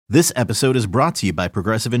This episode is brought to you by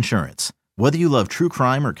Progressive Insurance. Whether you love true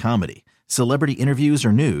crime or comedy, celebrity interviews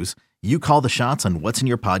or news, you call the shots on what's in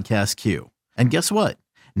your podcast queue. And guess what?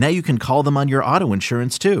 Now you can call them on your auto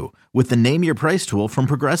insurance too with the Name Your Price tool from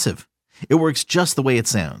Progressive. It works just the way it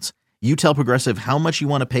sounds. You tell Progressive how much you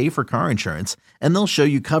want to pay for car insurance, and they'll show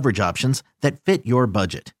you coverage options that fit your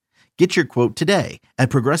budget. Get your quote today at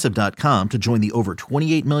Progressive.com to join the over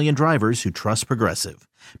 28 million drivers who trust Progressive.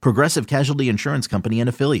 Progressive Casualty Insurance Company and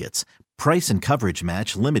Affiliates. Price and coverage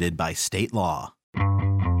match limited by state law.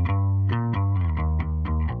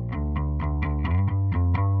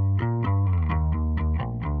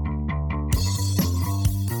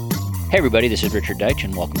 Hey everybody, this is Richard Deitch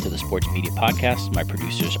and welcome to the Sports Media Podcast. My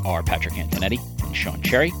producers are Patrick Antonetti and Sean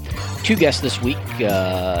Cherry. Two guests this week.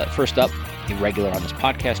 First up, a regular on this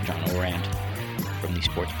podcast, John Ourand from the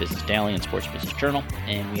Sports Business Daily and Sports Business Journal.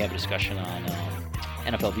 And we have a discussion on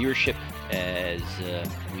NFL viewership as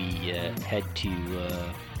we head to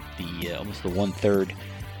the almost the one-third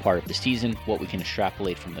part of the season, what we can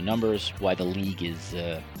extrapolate from the numbers, why the league is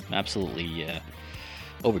absolutely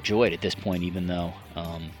overjoyed at this point, even though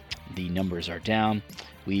the numbers are down.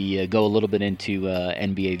 We go a little bit into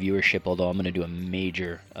NBA viewership, although I'm going to do a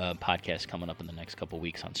major podcast coming up in the next couple of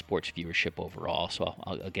weeks on sports viewership overall, so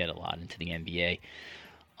I'll get a lot into the NBA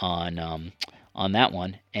on that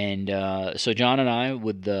one. And so John and I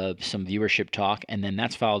with some viewership talk, and then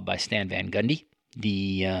that's followed by Stan Van Gundy,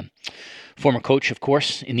 the former coach, of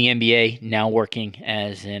course, in the NBA, now working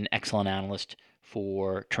as an excellent analyst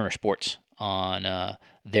for Turner Sports on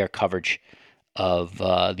their coverage of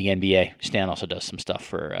the NBA. Stan also does some stuff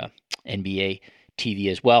for NBA TV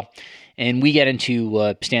as well. And we get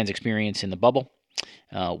into Stan's experience in the bubble,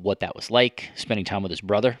 what that was like, spending time with his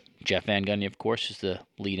brother. Jeff Van Gundy, of course, is the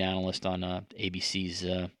lead analyst on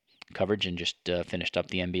ABC's coverage and just finished up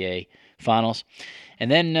the NBA Finals.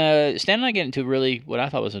 And then Stan and I get into really what I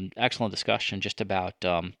thought was an excellent discussion just about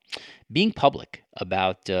being public,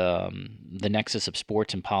 about the nexus of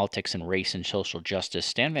sports and politics and race and social justice.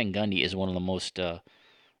 Stan Van Gundy is one of the most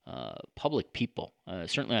public people,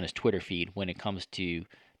 certainly on his Twitter feed, when it comes to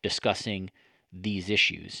discussing these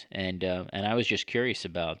issues. And I was just curious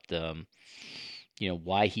about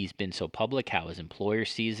why he's been so public, how his employer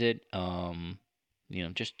sees it,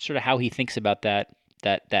 just sort of how he thinks about that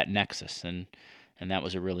nexus, and that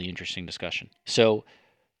was a really interesting discussion. So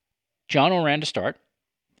John Ourand to start,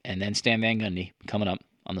 and then Stan Van Gundy coming up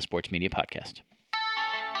on the Sports Media Podcast.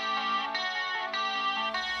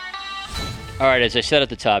 All right, as I said at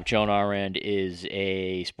the top, John Ourand is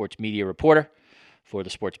a sports media reporter for the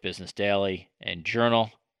Sports Business Daily and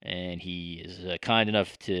Journal, and he is kind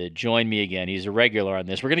enough to join me again. He's a regular on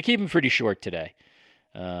this. We're going to keep him pretty short today.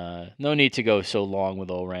 No need to go so long with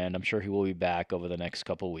Ourand. I'm sure he will be back over the next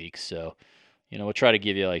couple of weeks. So, we'll try to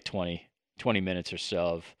give you like 20 minutes or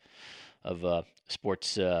so of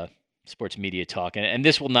sports media talk. And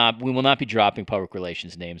we will not be dropping public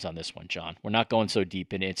relations names on this one, John. We're not going so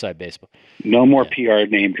deep into inside baseball. No more PR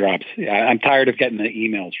name drops. I'm tired of getting the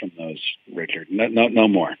emails from those, Richard. No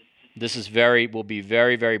more. This is will be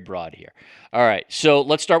very, very broad here. All right. So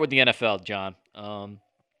let's start with the NFL, John.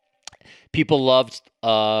 People loved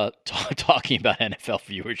talking about NFL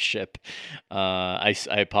viewership. I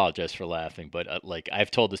apologize for laughing, but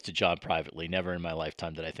I've told this to John privately. Never in my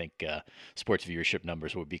lifetime did I think sports viewership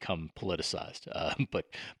numbers would become politicized.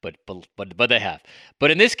 But they have.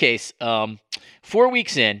 But in this case, 4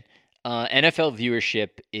 weeks in, NFL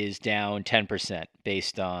viewership is down 10%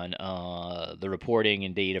 based on the reporting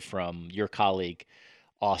and data from your colleague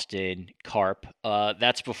Austin Karp.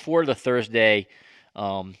 That's before the Thursday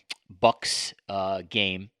Bucks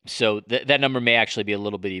game, so that number may actually be a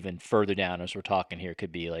little bit even further down as we're talking here. It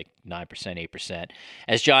could be like 9%, 8%.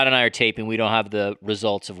 As John and I are taping, we don't have the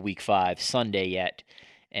results of Week 5 Sunday yet,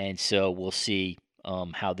 and so we'll see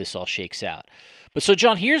how this all shakes out. But so,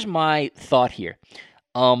 John, here's my thought here.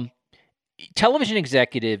 Television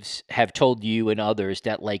executives have told you and others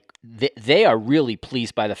that they are really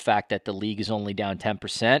pleased by the fact that the league is only down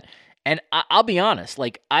 10%. And I'll be honest,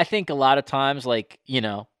 I think a lot of times,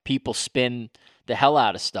 people spin the hell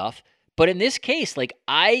out of stuff. But in this case,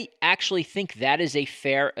 I actually think that is a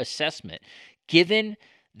fair assessment. Given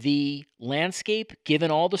the landscape, given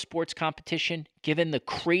all the sports competition, given the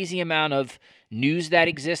crazy amount of news that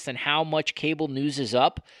exists and how much cable news is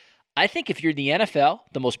up, I think if you're the NFL,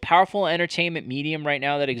 the most powerful entertainment medium right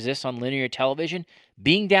now that exists on linear television,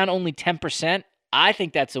 being down only 10%, I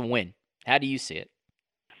think that's a win. How do you see it?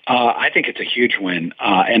 I think it's a huge win.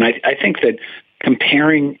 And I think that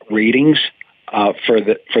comparing ratings for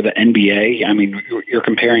the NBA, I mean, you're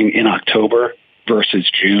comparing in October versus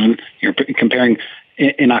June. You're comparing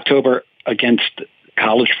in October against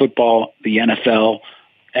college football, the NFL,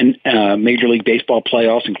 and Major League Baseball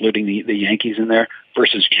playoffs, including the Yankees in there,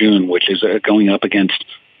 versus June, which is going up against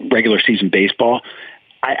regular season baseball.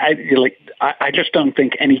 I just don't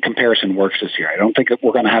think any comparison works this year. I don't think that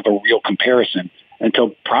we're going to have a real comparison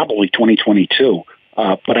until probably 2022.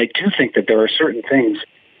 But I do think that there are certain things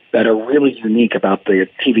that are really unique about the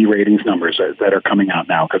TV ratings numbers that are coming out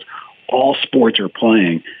now, because all sports are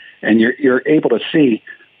playing, and you're able to see,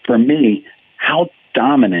 for me, how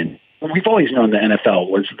dominant. We've always known the NFL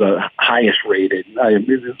was the highest rated.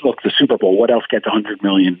 Look, the Super Bowl, what else gets 100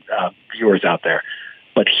 million viewers out there?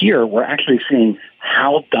 But here, we're actually seeing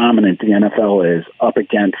how dominant the NFL is up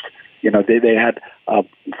against, they had a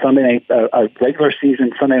regular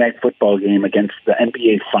season Sunday night football game against the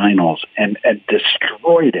NBA Finals and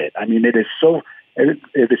destroyed it. I mean, it is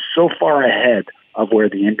so far ahead of where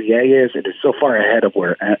the NBA is. It is so far ahead of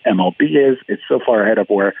where MLB is. It's so far ahead of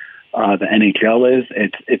where the NHL is.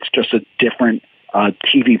 It's just a different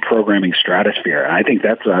TV programming stratosphere. And I think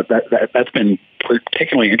that's been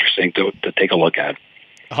particularly interesting to take a look at.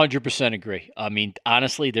 100% agree. I mean,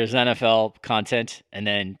 honestly, there's NFL content, and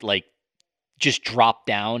then just drop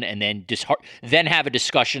down, and then then have a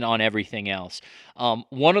discussion on everything else.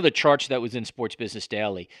 One of the charts that was in Sports Business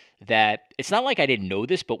Daily, that it's not like I didn't know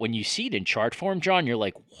this, but when you see it in chart form, John, you're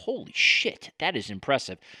like, holy shit, that is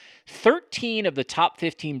impressive. 13 of the top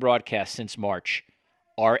 15 broadcasts since March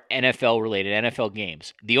are NFL-related, NFL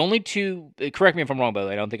games. The only two, correct me if I'm wrong, by the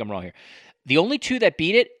way, I don't think I'm wrong here. The only two that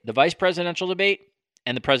beat it, the vice presidential debate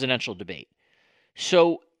and the presidential debate.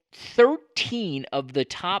 So 13 of the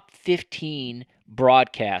top 15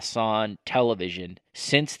 broadcasts on television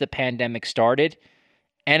since the pandemic started,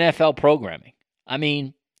 NFL programming. I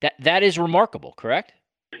mean, that is remarkable, correct?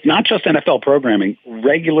 Not just NFL programming,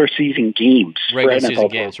 regular season games. Regular season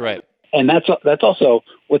games, right. And that's also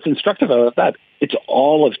what's instructive about that. It's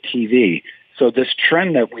all of TV. So this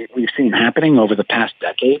trend that we've seen happening over the past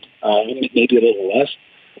decade, maybe a little less,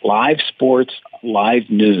 live sports, live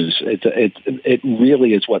news. It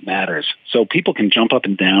really is what matters. So people can jump up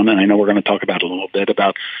and down, and I know we're going to talk about a little bit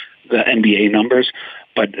about the NBA numbers,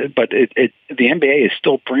 but the NBA is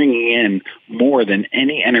still bringing in more than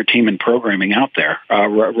any entertainment programming out there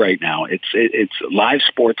right now. It's live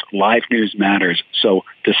sports, live news matters. So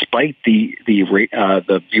despite the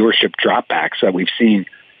viewership dropbacks that we've seen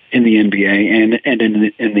in the NBA and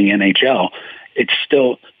in the NHL, it's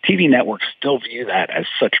still, TV networks still view that as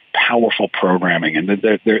such powerful programming, and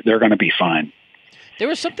they're going to be fine. There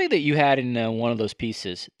was something that you had in one of those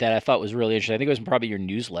pieces that I thought was really interesting. I think it was probably your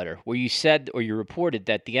newsletter, where you said, or you reported,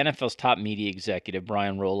 that the NFL's top media executive,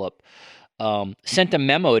 Brian Roloff, sent a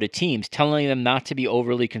memo to teams telling them not to be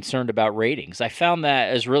overly concerned about ratings. I found that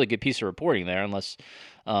as a really good piece of reporting there, unless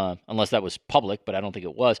that was public, but I don't think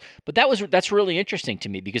it was. But that's really interesting to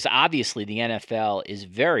me, because obviously the NFL is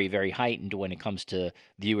very, very heightened when it comes to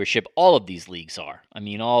viewership. All of these leagues are. I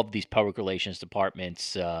mean, all of these public relations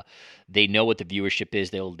departments, they know what the viewership is.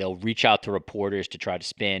 They'll reach out to reporters to try to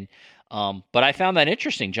spin. But I found that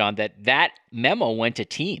interesting, John, that memo went to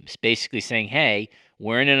teams, basically saying, hey,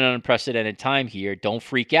 we're in an unprecedented time here. Don't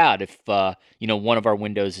freak out if one of our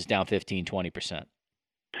windows is down 15, 20%.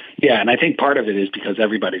 Yeah, and I think part of it is because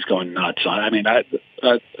everybody's going nuts. I mean,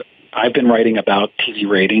 I've been writing about TV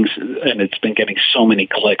ratings, and it's been getting so many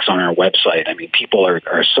clicks on our website. I mean, people are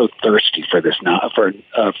so thirsty for this now, for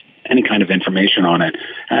any kind of information on it.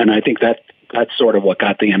 And I think that's sort of what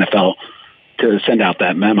got the NFL to send out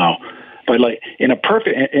that memo. But in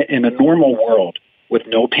a normal world with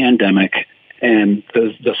no pandemic and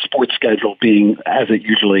the sports schedule being as it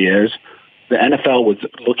usually is, the NFL was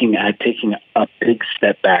looking at taking a big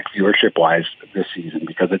step back viewership-wise this season,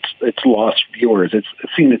 because it's lost viewers. It's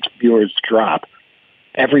seen its viewers drop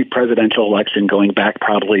every presidential election going back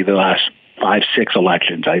probably the last 5-6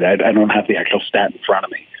 elections. I don't have the actual stat in front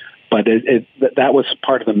of me, but that was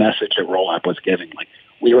part of the message that Roloff was giving.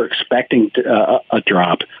 We were expecting a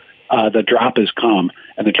drop. The drop has come,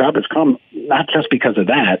 and the drop has come not just because of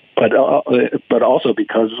that, but also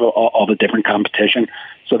because of all the different competition.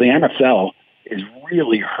 So the NFL is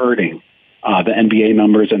really hurting the NBA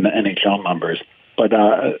numbers and the NHL numbers, but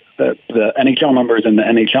the NHL numbers and the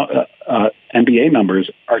NBA numbers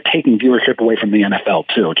are taking viewership away from the NFL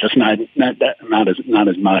too. Just not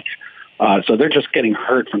as much. So they're just getting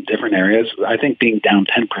hurt from different areas. I think being down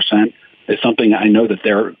 10% is something I know that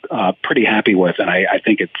they're pretty happy with, and I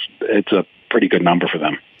think it's a pretty good number for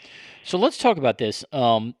them. So let's talk about this.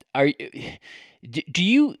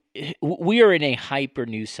 We are in a hyper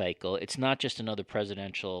news cycle. It's not just another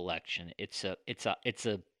presidential election. It's an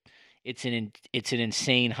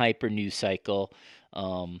insane hyper news cycle.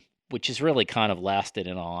 which has really kind of lasted,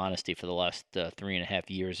 in all honesty, for the last 3.5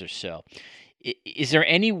 years or so. Is there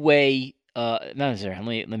any way? Not is there.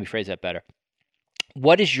 Let me phrase that better.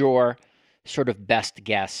 What is your sort of best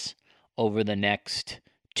guess over the next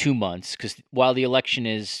 2 months? Because while the election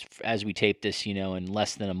is, as we tape this, in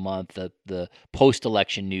less than a month, the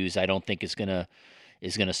post-election news I don't think is gonna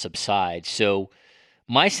subside. So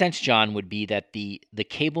my sense, John, would be that the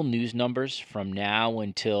cable news numbers from now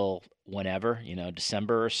until whenever,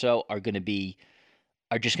 December or so, are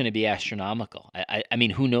just going to be astronomical. I mean,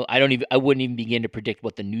 who knows? I wouldn't even begin to predict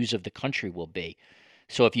what the news of the country will be.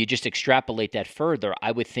 So if you just extrapolate that further,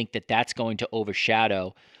 I would think that that's going to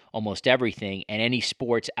overshadow almost everything, and any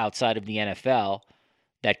sports outside of the NFL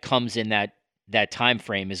that comes in that time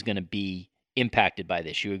frame is going to be impacted by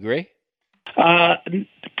this. You agree?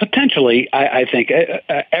 Potentially, I think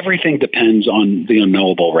everything depends on the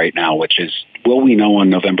unknowable right now, which is, will we know on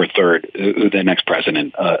November 3rd who the next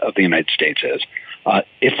president of the United States is?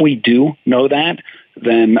 If we do know that,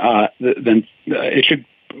 then it should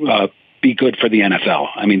be good for the NFL.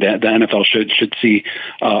 I mean, the NFL should see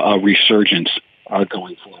a resurgence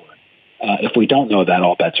going forward. If we don't know that,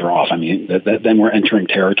 all bets are off. I mean, then we're entering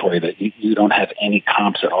territory that you don't have any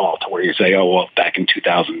comps at all, to where you say, oh, well, back in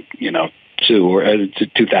 2002 or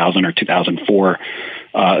 2000 or 2004,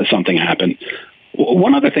 something happened.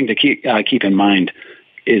 One other thing to keep in mind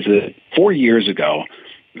is that 4 years ago,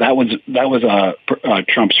 that was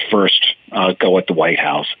Trump's first go at the White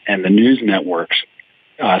House, and the news networks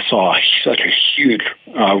saw such a huge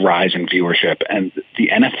rise in viewership, and the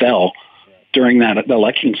NFL during that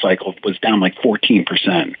election cycle was down like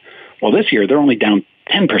 14%. Well, this year they're only down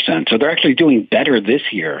 10%, so they're actually doing better this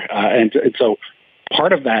year, and so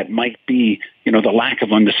part of that might be, the lack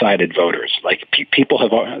of undecided voters. Like people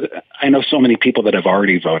I know so many people that have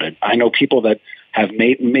already voted. I know people that have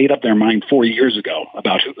made up their mind 4 years ago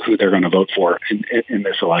about who they're going to vote for in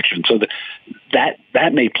this election. So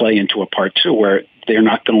that may play into a part too, where they're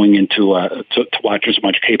not going into to watch as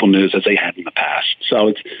much cable news as they had in the past.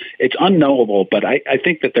 So it's unknowable, but I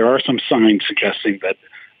think that there are some signs suggesting that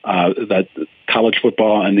college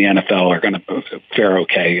football and the NFL are going to fare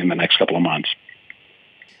okay in the next couple of months.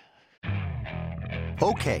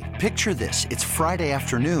 Okay, picture this. It's Friday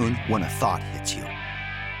afternoon when a thought hits you.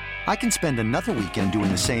 I can spend another weekend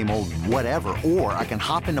doing the same old whatever, or I can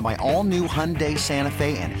hop into my all-new Hyundai Santa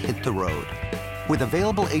Fe and hit the road. With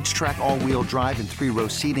available H-Track all-wheel drive and 3-row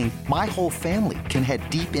seating, my whole family can head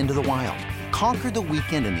deep into the wild. Conquer the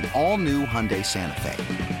weekend in the all-new Hyundai Santa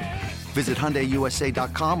Fe. Visit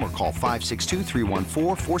HyundaiUSA.com or call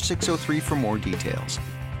 562-314-4603 for more details.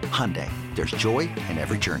 Hyundai, there's joy in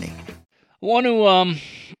every journey. I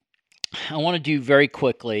want to do very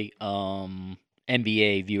quickly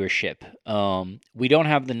NBA viewership. We don't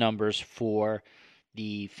have the numbers for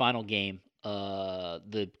the final game,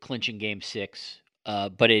 the clinching Game 6,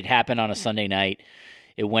 but it happened on a Sunday night.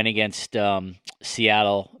 It went against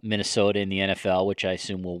Seattle, Minnesota in the NFL, which I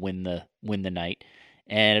assume will win the night,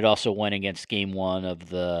 and it also went against Game 1 of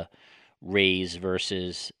the Rays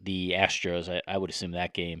versus the Astros. I would assume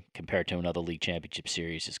that game, compared to another league championship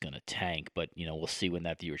series, is going to tank, but we'll see when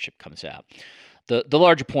that viewership comes out. The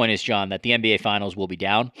larger point is, John, that the NBA Finals will be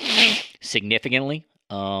down significantly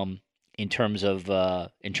in terms of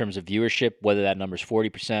viewership. Whether that number is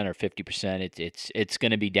 40% or 50%, it's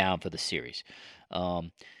going to be down for the series.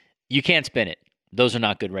 You can't spin it. Those are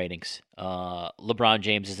not good ratings. LeBron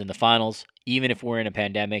James is in the finals. Even if we're in a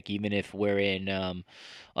pandemic, even if we're in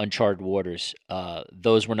uncharted waters,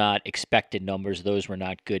 those were not expected numbers. Those were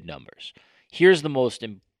not good numbers. Here's the most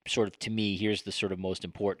here's the sort of most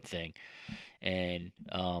important thing. And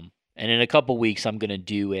in a couple weeks, I'm going to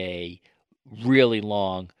do a really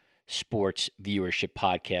long sports viewership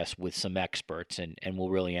podcast with some experts, and we'll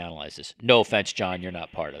really analyze this. No offense, John, you're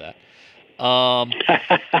not part of that.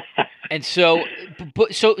 And so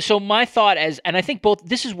my thought and I think both,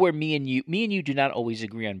 this is where me and you do not always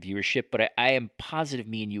agree on viewership, but I am positive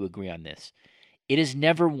me and you agree on this. It is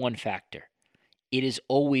never one factor. It is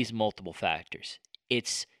always multiple factors.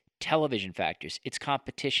 It's television factors. It's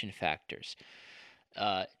competition factors.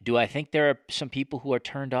 Do I think there are some people who are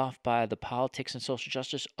turned off by the politics and social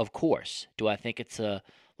justice? Of course. Do I think it's a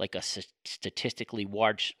statistically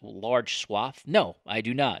large swath? No, I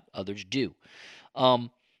do not. Others do.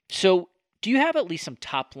 So do you have at least some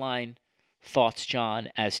top line thoughts, John,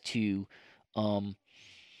 as to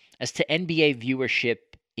NBA viewership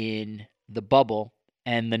in the bubble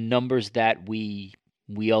and the numbers that we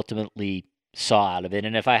ultimately saw out of it?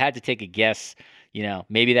 And if I had to take a guess,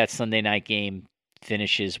 maybe that Sunday night game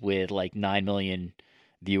finishes with like 9 million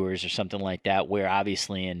viewers or something like that, where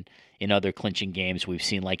obviously in in other clinching games, we've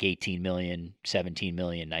seen like 18 million, 17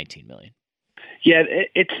 million, 19 million. Yeah,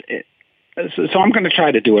 so I'm going to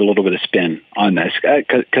try to do a little bit of spin on this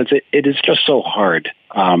because it is just so hard.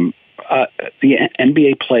 The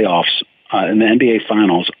NBA playoffs and the NBA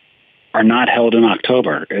finals are not held in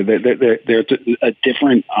October. There's a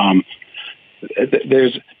different.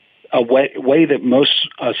 There's a way that most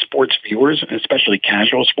sports viewers, especially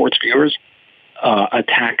casual sports viewers,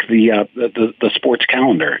 attack the sports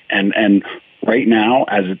calendar. And right now,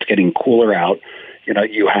 as it's getting cooler out,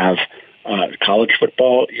 you have college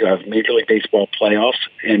football, you have Major League Baseball playoffs,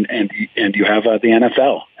 and you have the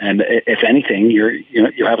NFL. And if anything,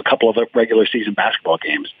 you have a couple of regular season basketball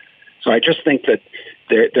games. So I just think that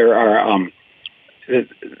there are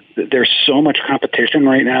there's so much competition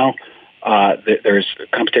right now. There's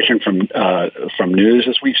competition from news,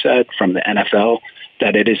 as we've said, from the NFL,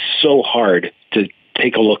 that it is so hard to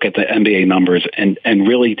take a look at the NBA numbers and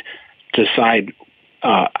really decide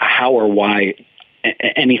how or why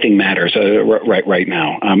anything matters right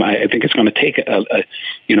now. I think it's going to take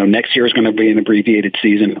next year is going to be an abbreviated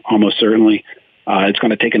season, almost certainly. It's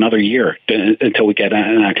going to take another year until we get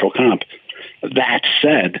an actual comp. That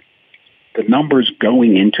said, the numbers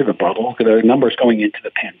going into the bubble, the numbers going into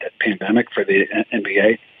the pandemic for the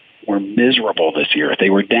NBA were miserable this year. They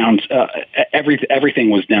were down. Everything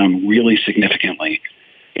was down really significantly,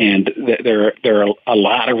 and there are a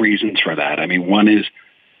lot of reasons for that. I mean, one is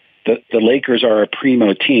the Lakers are a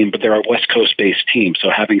primo team, but they're a West Coast based team.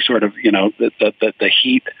 So having sort of the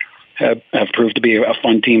Heat have proved to be a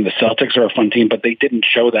fun team. The Celtics are a fun team, but they didn't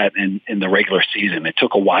show that in the regular season. It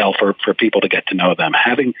took a while for people to get to know them.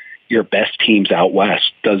 Having your best teams out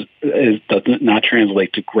west does not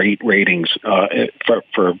translate to great ratings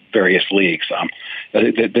for various leagues.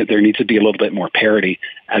 There needs to be a little bit more parity,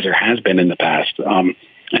 as there has been in the past.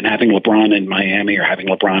 And having LeBron in Miami or having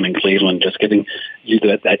LeBron in Cleveland, just giving you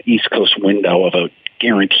that East Coast window of a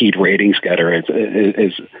guaranteed ratings getter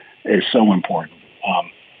is so important.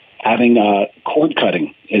 Having cord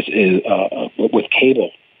cutting is with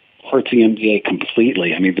cable hurts the NBA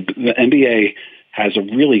completely. I mean, the NBA has a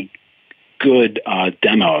really good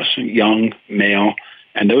demos, young, male,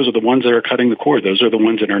 and those are the ones that are cutting the cord. Those are the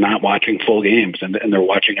ones that are not watching full games and they're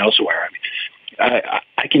watching elsewhere.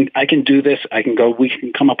 I can do this. We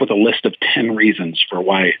can come up with a list of 10 reasons for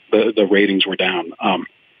why the ratings were down.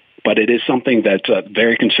 But it is something that's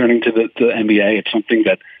very concerning to the NBA. It's something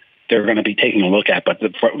that they're going to be taking a look at. But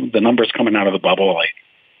the numbers coming out of the bubble,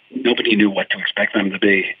 nobody knew what to expect them to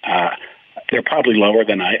be. They're probably lower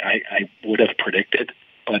than I would have predicted.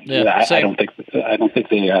 But yeah, I don't think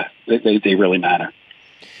they really matter.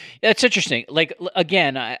 It's interesting. Like,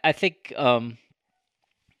 again, I think I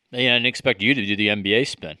didn't expect you to do the NBA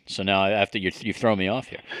spin. So now after you've thrown me off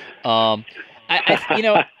here,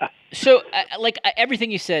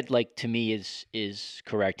 everything you said, like, to me is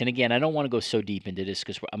correct. And again, I don't want to go so deep into this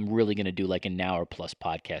because I'm really going to do like an hour plus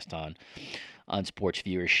podcast on sports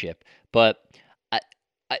viewership. But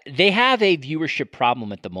they have a viewership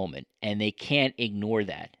problem at the moment, and they can't ignore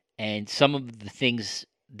that. And some of the things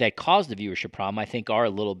that cause the viewership problem, I think, are a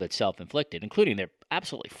little bit self-inflicted, including their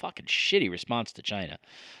absolutely fucking shitty response to China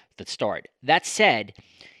that started. That said,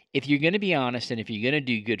 if you're going to be honest and if you're going to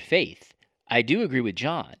do good faith, I do agree with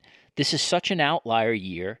John. This is such an outlier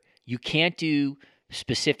year. You can't do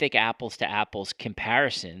specific apples-to-apples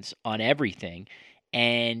comparisons on everything,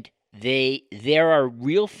 and there are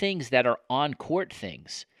real things that are on-court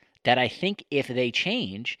things that I think if they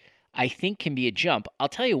change, I think can be a jump. I'll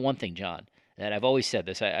tell you one thing, John, that I've always said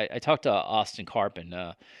this. I talked to Austin Carpin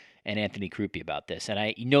and Anthony Krupi about this, and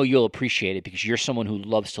I know you'll appreciate it because you're someone who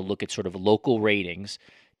loves to look at sort of local ratings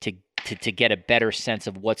to get a better sense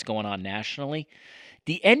of what's going on nationally.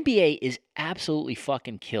 The NBA is absolutely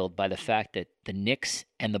fucking killed by the fact that the Knicks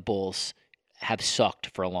and the Bulls have sucked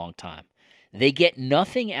for a long time. They get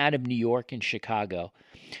nothing out of New York and Chicago,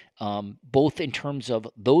 both in terms of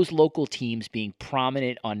those local teams being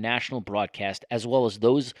prominent on national broadcast as well as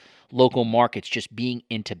those local markets just being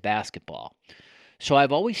into basketball. So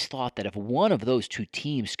I've always thought that if one of those two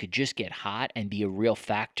teams could just get hot and be a real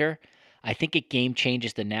factor, I think it game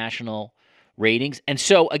changes the national ratings. And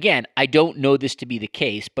so, again, I don't know this to be the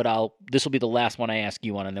case, but this will be the last one I ask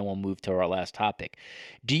you on, and then we'll move to our last topic.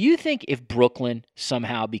 Do you think if Brooklyn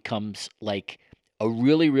somehow becomes like a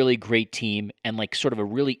really, really great team and like sort of a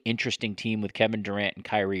really interesting team with Kevin Durant and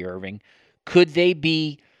Kyrie Irving, could they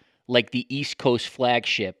be like the East Coast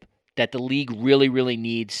flagship that the league really, really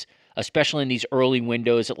needs, especially in these early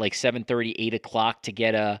windows at like 7:30, 8 o'clock to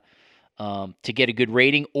get a good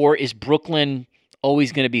rating? Or is Brooklyn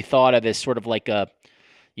always going to be thought of as sort of like a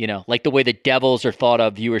Like the way the Devils are thought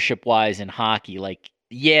of viewership-wise in hockey. Like,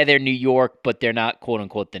 yeah, they're New York, but they're not,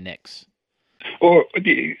 quote-unquote, the Knicks. Or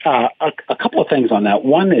a couple of things on that.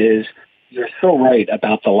 One is you're so right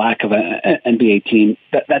about the lack of an NBA team.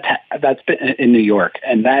 That's been in New York,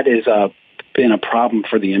 and that is been a problem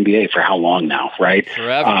for the NBA for how long now, right?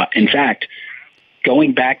 Forever. In fact,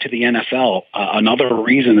 going back to the NFL, another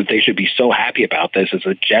reason that they should be so happy about this is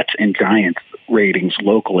the Jets and Giants ratings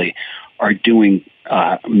locally are doing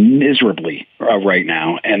miserably right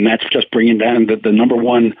now, and that's just bringing down the number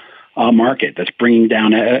one market. That's bringing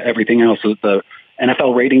down everything else. The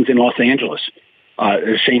NFL ratings in Los Angeles,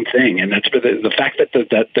 the same thing, and that's the fact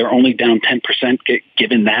that they're only down 10%,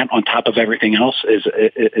 given that on top of everything else,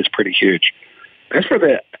 is pretty huge. As for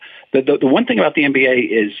the one thing about the NBA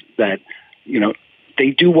is that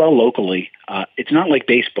they do well locally. It's not like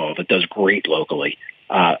baseball that does great locally.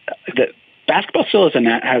 Basketball still has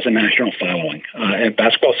a national following, and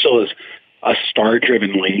basketball still is a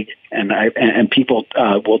star-driven league, and people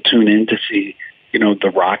will tune in to see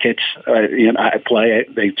the Rockets play.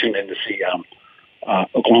 They tune in to see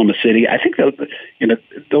Oklahoma City. I think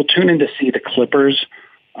they'll tune in to see the Clippers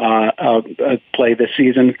play this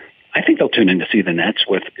season. I think they'll tune in to see the Nets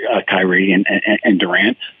with Kyrie and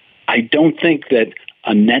Durant. I don't think that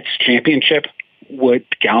a Nets championship would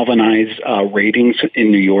galvanize ratings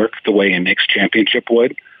in New York the way a Knicks championship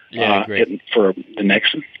would. Yeah, great. For the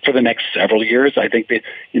next several years. I think that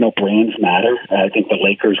brands matter. I think the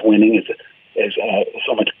Lakers winning is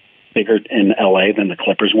so much bigger in LA than the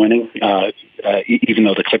Clippers winning. Even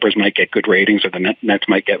though the Clippers might get good ratings or the Nets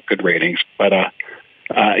might get good ratings, but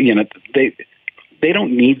they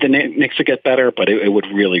don't need the Knicks to get better, but it would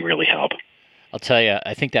really, really help. I'll tell you,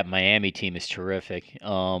 I think that Miami team is terrific.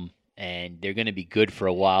 And they're going to be good for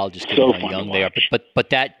a while, just given how young they are. But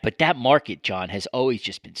that market, John, has always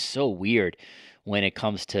just been so weird when it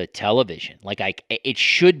comes to television. Like it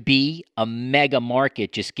should be a mega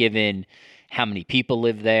market, just given how many people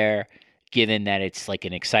live there, given that it's like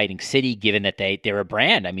an exciting city, given that they're a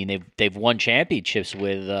brand. I mean, they've won championships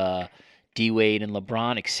with D-Wade and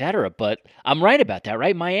LeBron, et cetera. But I'm right about that,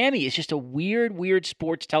 right? Miami is just a weird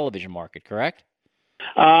sports television market, correct?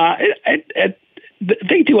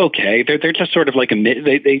 They do okay. They're just sort of like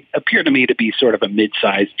they appear to me to be sort of a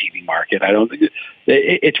mid-sized TV market. I don't think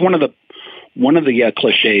it's one of the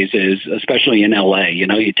cliches is, especially in LA. You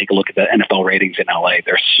take a look at the NFL ratings in LA.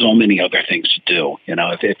 There's so many other things to do.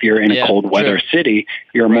 If you're in a cold weather city,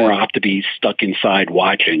 you're more apt to be stuck inside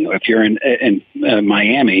watching. If you're in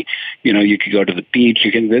Miami, you could go to the beach.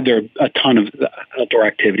 There are a ton of outdoor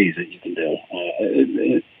activities that you can do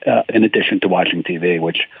in addition to watching TV,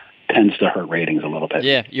 which tends to hurt ratings a little bit.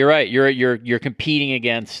 Yeah, you're right. You're competing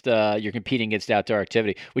against outdoor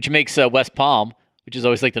activity, which makes West Palm, which is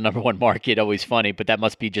always like the number one market, always funny. But that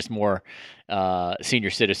must be just more senior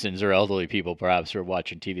citizens or elderly people, perhaps, who are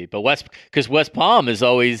watching TV. But because West Palm is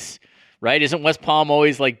always right. Isn't West Palm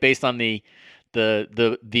always like based on the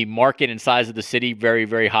market and size of the city very,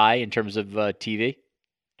 very high in terms of TV?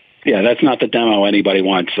 Yeah, that's not the demo anybody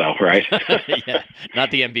wants, though, right? Yeah,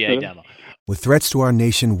 not the NBA demo. With threats to our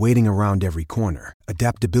nation waiting around every corner,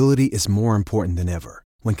 adaptability is more important than ever.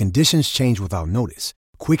 When conditions change without notice,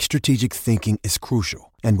 quick strategic thinking is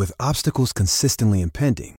crucial. And with obstacles consistently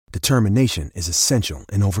impending, determination is essential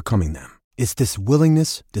in overcoming them. It's this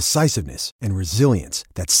willingness, decisiveness, and resilience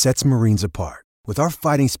that sets Marines apart. With our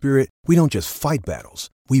fighting spirit, we don't just fight battles,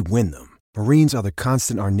 we win them. Marines are the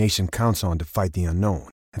constant our nation counts on to fight the unknown.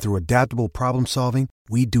 And through adaptable problem solving,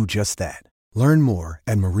 we do just that. Learn more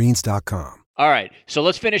at marines.com. All right, so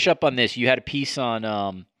let's finish up on this. You had a piece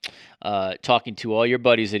on talking to all your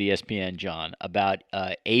buddies at ESPN, John, about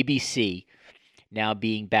ABC now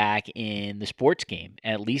being back in the sports game,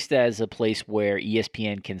 at least as a place where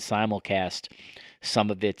ESPN can simulcast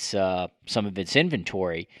some of its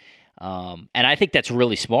inventory. And I think that's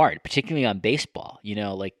really smart, particularly on baseball.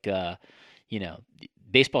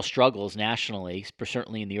 Baseball struggles nationally,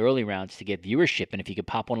 certainly in the early rounds, to get viewership. And if you could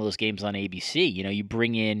pop one of those games on ABC, you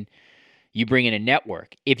bring in a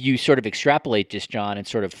network. If you sort of extrapolate this, John, and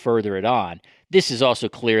sort of further it on, this is also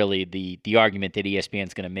clearly the argument that ESPN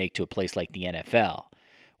is going to make to a place like the NFL,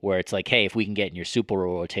 where it's like, hey, if we can get in your Super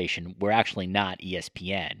Bowl rotation, we're actually not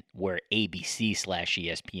ESPN. We're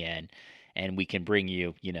ABC/ESPN, and we can bring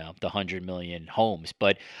you, the 100 million homes.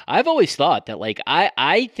 But I've always thought that,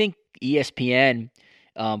 I think ESPN,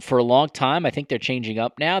 for a long time, I think they're changing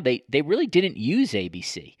up now. They really didn't use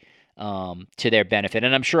ABC to their benefit,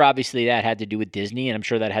 and I'm sure obviously that had to do with Disney, and I'm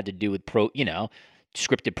sure that had to do with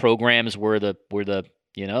scripted programs were the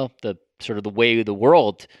sort of the way of the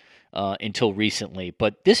world until recently.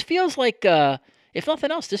 But this feels like if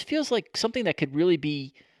nothing else, this feels like something that could really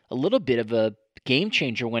be a little bit of a game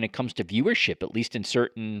changer when it comes to viewership, at least in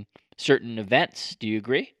certain events. Do you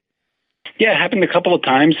agree? Yeah, it happened a couple of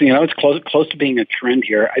times. It's close to being a trend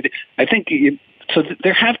here. I think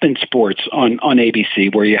there have been sports on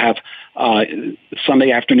ABC where you have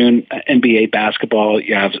Sunday afternoon NBA basketball,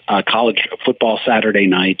 you have college football Saturday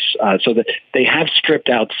nights, so that they have stripped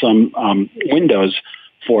out some windows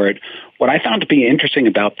for it. What I found to be interesting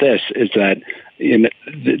about this is that in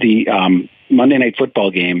the Monday Night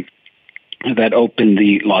Football game that opened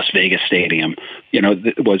the Las Vegas Stadium,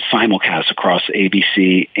 was simulcast across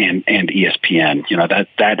ABC and ESPN.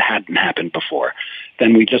 That hadn't happened before.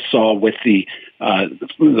 Then we just saw with the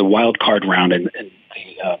wild card round and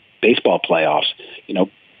the baseball playoffs,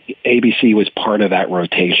 ABC was part of that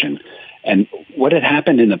rotation. And what had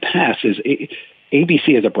happened in the past is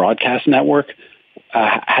ABC as a broadcast network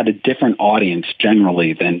had a different audience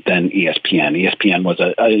generally than ESPN. ESPN was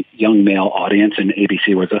a young male audience, and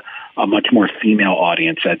ABC was a much more female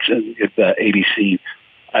audience that the ABC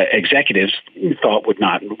executives thought would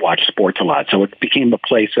not watch sports a lot. So it became a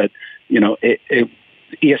place that,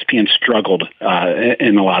 ESPN struggled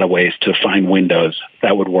in a lot of ways to find windows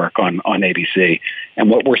that would work on ABC. And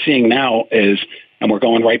what we're seeing now is, and we're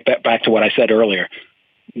going right back to what I said earlier,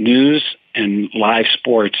 news and live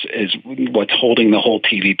sports is what's holding the whole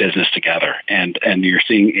TV business together. And you're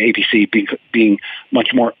seeing ABC being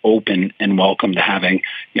much more open and welcome to having,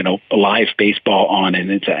 a live baseball on in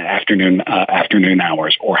its afternoon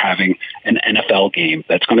hours, or having an NFL game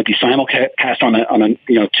that's going to be simulcast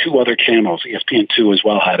on two other channels. ESPN2 as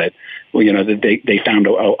well had it. Well, they found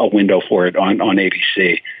a window for it on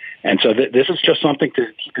ABC. And so this is just something to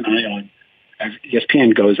keep an eye on as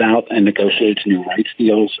ESPN goes out and negotiates new rights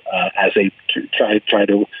deals, as they try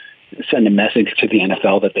to send a message to the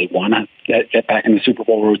NFL that they want to get back in the Super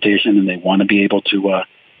Bowl rotation and they want to be able to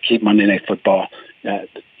keep Monday Night Football.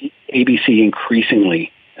 ABC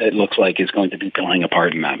increasingly, it looks like, is going to be playing a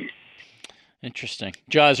part in that. Interesting.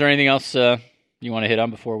 John, is there anything else you want to hit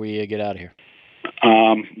on before we get out of here?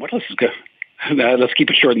 What else is good? Let's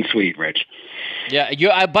keep it short and sweet, Rich.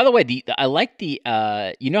 Yeah. By the way, I like the.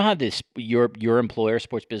 You know how this your employer,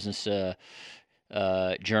 Sports Business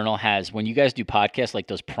Journal, has, when you guys do podcasts like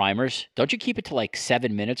those primers, don't you keep it to like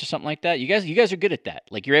 7 minutes or something like that? You guys are good at that.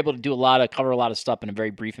 Like, you're able to do cover a lot of stuff in a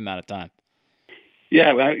very brief amount of time.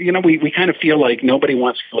 Yeah, we kind of feel like nobody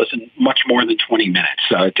wants to listen much more than 20 minutes.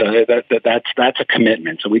 So that's a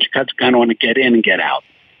commitment. So we just kind of want to get in and get out.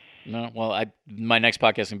 No, well, my next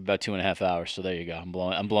podcast is going to be about 2.5 hours. So there you go.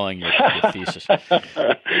 I'm blowing your thesis.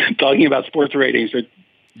 Talking about sports ratings.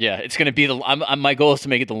 Yeah, it's going to be my goal is to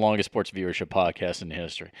make it the longest sports viewership podcast in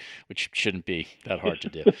history, which shouldn't be that hard to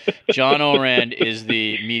do. John Ourand is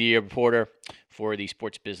the media reporter for the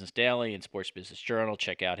Sports Business Daily and Sports Business Journal.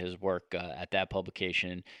 Check out his work at that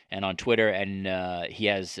publication and on Twitter. And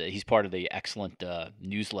he's part of the excellent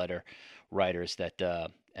newsletter writers that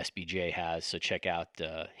SBJ has. So check out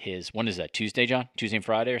his. When is that? Tuesday, John? Tuesday and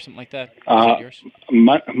Friday or something like that? Yours?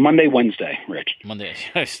 Monday, Wednesday, Rich. Monday.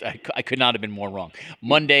 I could not have been more wrong.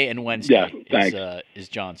 Monday and Wednesday is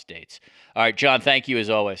John's dates. All right, John, thank you as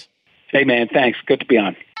always. Hey, man, thanks. Good to be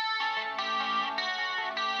on.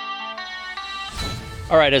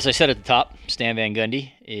 All right, as I said at the top, Stan Van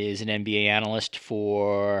Gundy is an NBA analyst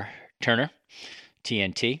for Turner,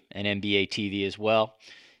 TNT, and NBA TV as well.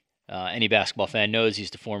 Any basketball fan knows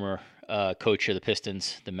he's the former coach of the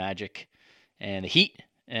Pistons, the Magic, and the Heat.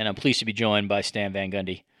 And I'm pleased to be joined by Stan Van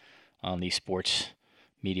Gundy on the Sports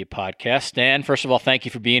Media Podcast. Stan, first of all, thank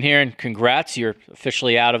you for being here, and congrats. You're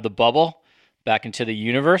officially out of the bubble, back into the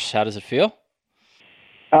universe. How does it feel?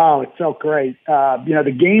 Oh, it felt great.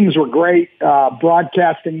 The games were great.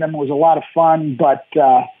 Broadcasting them was a lot of fun, but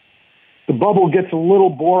the bubble gets a little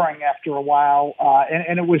boring after a while.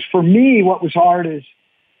 And it was, for me, what was hard is,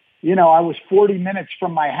 I was 40 minutes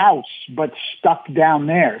from my house, but stuck down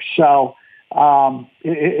there. So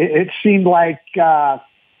it seemed like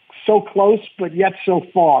so close, but yet so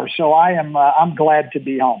far. So I'm glad to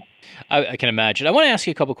be home. I can imagine. I want to ask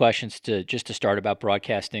you a couple questions to start about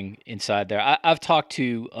broadcasting inside there. I've talked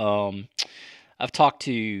to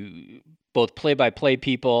both play-by-play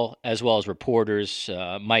people as well as reporters.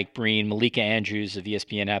 Mike Breen, Malika Andrews of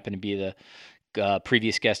ESPN happened to be the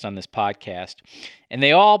previous guest on this podcast, and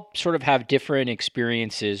they all sort of have different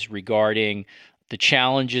experiences regarding the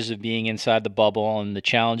challenges of being inside the bubble and the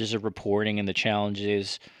challenges of reporting and the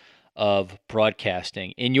challenges of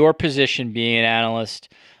broadcasting. In your position, being an analyst,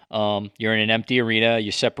 you're in an empty arena.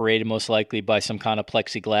 You're separated most likely by some kind of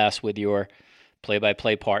plexiglass with your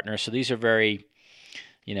play-by-play partner. So these are very,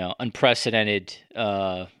 unprecedented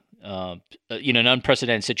an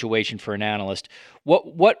unprecedented situation for an analyst.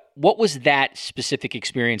 What was that specific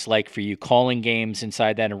experience like for you, calling games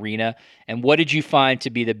inside that arena? And what did you find to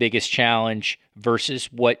be the biggest challenge versus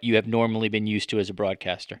what you have normally been used to as a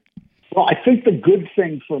broadcaster? Well, I think the good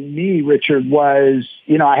thing for me, Richard, was,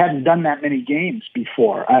 I hadn't done that many games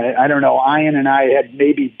before. I don't know. Ian and I had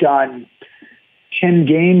maybe done 10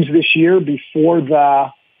 games this year before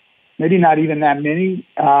maybe not even that many,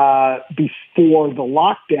 before the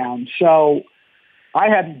lockdown. So I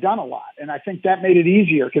hadn't done a lot. And I think that made it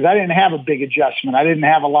easier because I didn't have a big adjustment. I didn't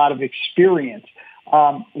have a lot of experience.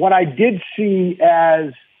 What I did see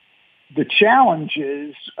as the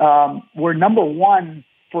challenges were, number one,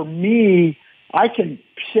 for me, I can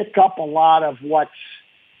pick up a lot of what's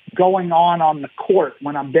going on the court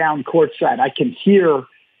when I'm down courtside. I can hear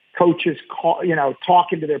coaches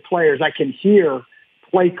talking to their players. I can hear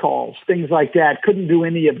play calls, things like that. Couldn't do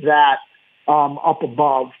any of that up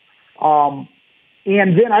above. And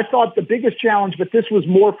then I thought the biggest challenge, but this was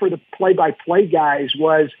more for the play-by-play guys,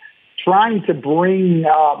 was trying to bring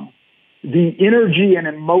the energy and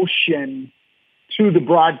emotion to the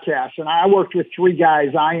broadcast. And I worked with three guys,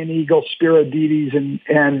 Ian Eagle, Spiro Dedes,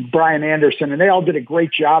 and Brian Anderson, and they all did a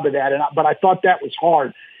great job of that. But I thought that was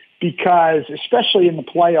hard because, especially in the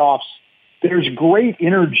playoffs, there's great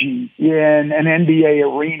energy in an NBA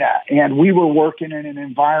arena. And we were working in an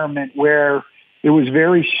environment where it was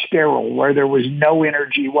very sterile, where there was no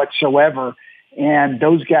energy whatsoever. And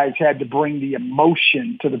those guys had to bring the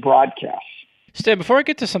emotion to the broadcast. Stan, before I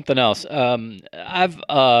get to something else, I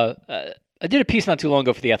did a piece not too long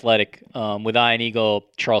ago for The Athletic with Ian Eagle,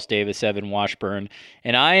 Charles Davis, Evan Washburn,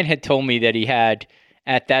 and Ian had told me that he had,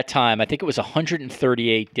 at that time, I think it was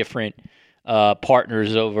 138 different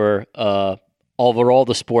partners over all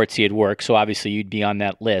the sports he had worked, so obviously you'd be on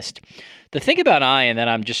that list. The thing about Ian that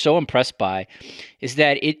I'm just so impressed by is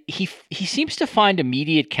that he seems to find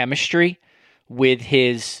immediate chemistry with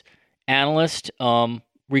his analyst,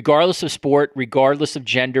 regardless of sport, regardless of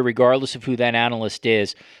gender, regardless of who that analyst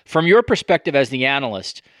is. From your perspective as the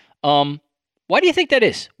analyst, why do you think that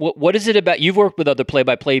is? What is it about? You've worked with other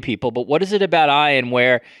play-by-play people, but what is it about Ian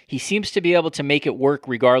where he seems to be able to make it work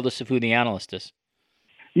regardless of who the analyst is?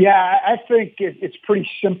 Yeah, I think it's pretty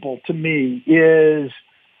simple to me. Ian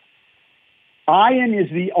is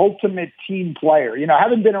the ultimate team player.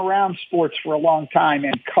 Having been around sports for a long time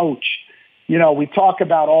and coach, we talk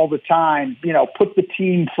about all the time, put the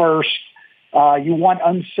team first. You want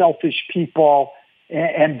unselfish people.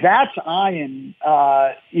 And that's Ian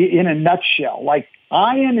in a nutshell. Like,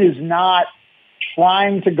 Ian is not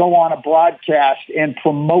trying to go on a broadcast and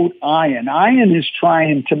promote Ian. Ian is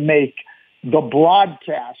trying to make the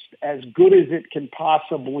broadcast as good as it can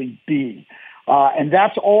possibly be. And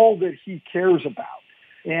that's all that he cares about.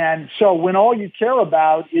 And so when all you care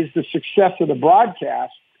about is the success of the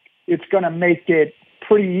broadcast, it's going to make it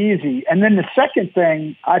pretty easy. And then the second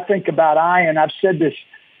thing I think about Ian, I've said this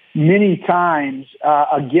many times,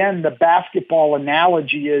 again, the basketball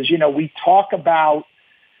analogy is, we talk about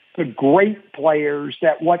the great players,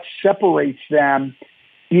 that what separates them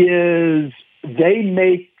is they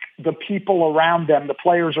make the people around them, the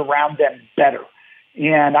players around them, better.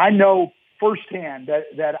 And I know firsthand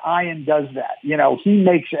that Ian does that. He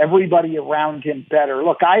makes everybody around him better.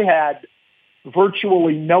 Look, I had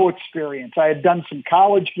virtually no experience. I had done some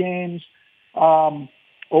college games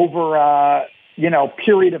over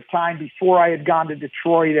period of time before I had gone to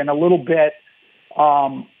Detroit, and a little bit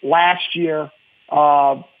last year.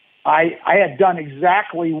 I had done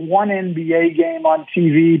exactly one NBA game on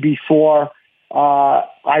TV before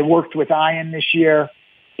I worked with Ian this year,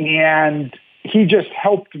 and he just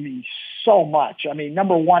helped me so much. I mean,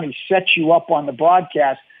 number one, he sets you up on the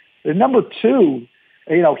broadcast. And number two,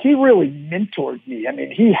 he really mentored me. I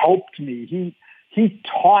mean, he helped me. He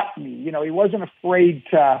taught me. He wasn't afraid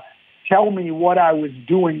to tell me what I was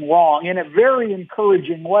doing wrong in a very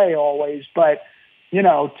encouraging way always, but,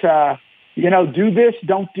 do this,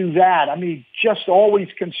 don't do that. I mean, just always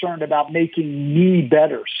concerned about making me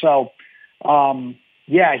better. So,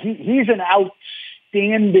 he's an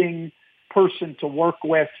outstanding person to work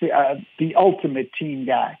with, the ultimate team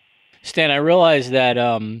guy. Stan, I realize that,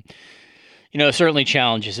 certainly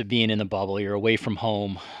challenges of being in the bubble. You're away from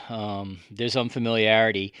home. There's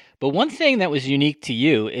unfamiliarity. But one thing that was unique to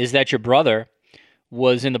you is that your brother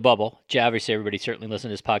was in the bubble. Jeff, obviously, everybody certainly listening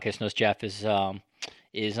to this podcast knows Jeff is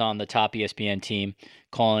on the top ESPN team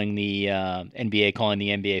calling the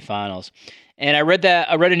NBA Finals. And I read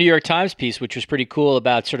a New York Times piece, which was pretty cool,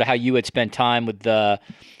 about sort of how you had spent time with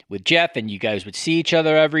Jeff, and you guys would see each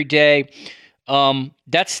other every day.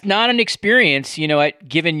 That's not an experience,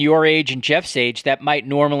 given your age and Jeff's age, that might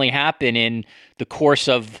normally happen in the course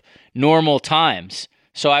of normal times.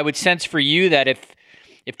 So I would sense for you that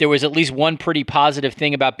if there was at least one pretty positive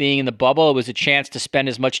thing about being in the bubble, it was a chance to spend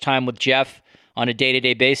as much time with Jeff on a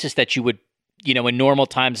day-to-day basis that you would, in normal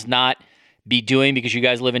times not be doing because you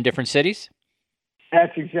guys live in different cities?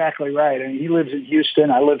 That's exactly right. I mean, he lives in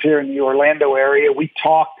Houston. I live here in the Orlando area. We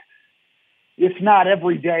talk, if not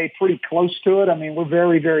every day, pretty close to it. I mean, we're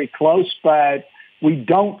very, very close, but we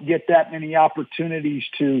don't get that many opportunities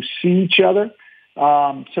to see each other.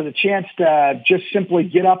 So the chance to just simply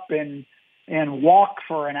get up and walk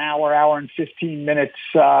for an hour and 15 minutes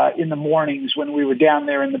in the mornings when we were down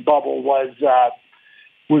there in the bubble was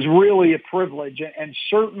really a privilege, and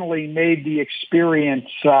certainly made the experience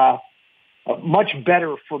much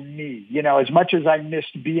better for me. As much as I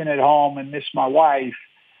missed being at home and missed my wife,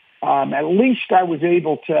 at least I was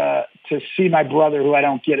able to see my brother, who I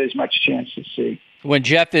don't get as much chance to see. When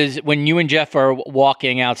you and Jeff are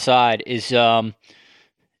walking outside, is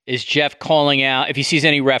Jeff calling out if he sees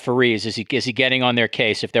any referees? Is he getting on their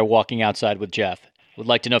case if they're walking outside with Jeff? Would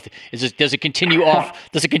like to know does it continue off?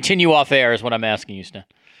 Does it continue off air? Is what I'm asking you, Stan.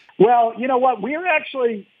 Well, you know what? We're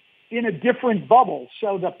actually in a different bubble.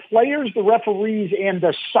 So the players, the referees, and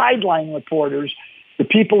the sideline reporters, the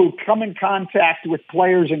people who come in contact with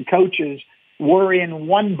players and coaches, were in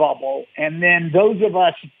one bubble, and then those of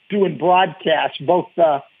us doing broadcasts, both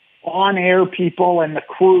the on-air people and the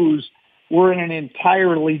crews, were in an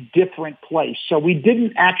entirely different place. So we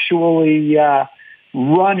didn't actually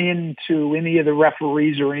run into any of the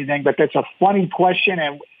referees or anything, but that's a funny question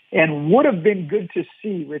and would have been good to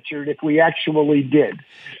see, Richard, if we actually did.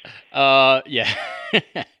 Yeah.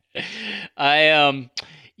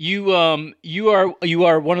 You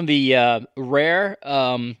are one of the rare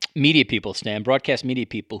media people, Stan, broadcast media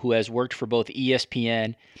people, who has worked for both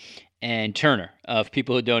ESPN and Turner. For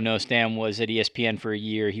people who don't know, Stan was at ESPN for a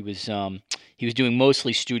year. He was doing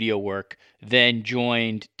mostly studio work, then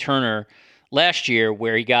joined Turner last year,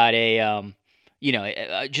 where he got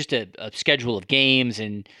just a schedule of games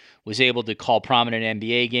and was able to call prominent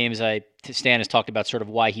NBA games. Stan has talked about sort of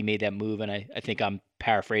why he made that move, and I think I'm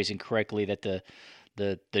paraphrasing correctly that the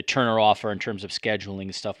Turner offer in terms of scheduling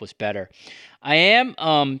and stuff was better. I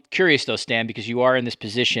am curious though, Stan, because you are in this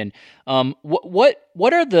position. What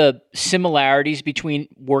are the similarities between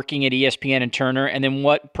working at ESPN and Turner, and then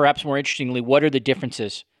perhaps more interestingly, what are the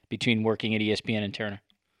differences between working at ESPN and Turner?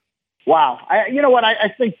 Wow,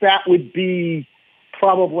 I think that would be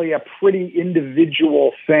probably a pretty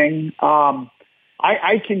individual thing.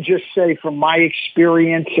 I can just say from my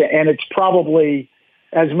experience, and it's probably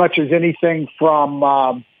as much as anything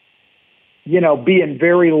from, being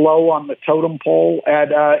very low on the totem pole at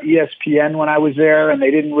ESPN when I was there, and they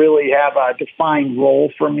didn't really have a defined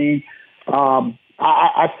role for me.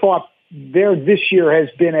 I thought this year has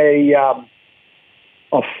been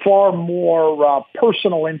a far more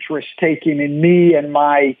personal interest taken in me and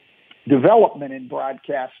my development in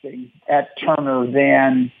broadcasting at Turner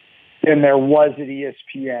than there was at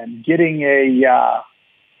ESPN. Getting a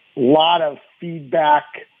lot of feedback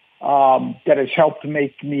that has helped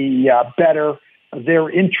make me better. They're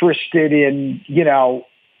interested in,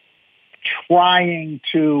 trying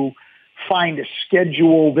to find a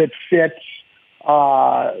schedule that fits.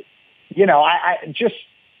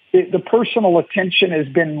 The personal attention has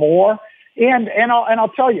been more, and I'll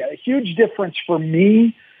tell you, a huge difference for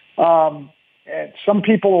me. Some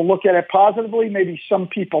people will look at it positively, maybe some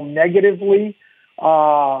people negatively,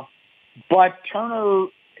 but Turner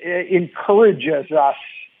encourages us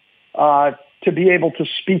to be able to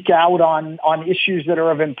speak out on issues that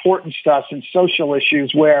are of importance to us and social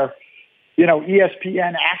issues where,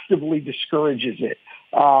 ESPN actively discourages it,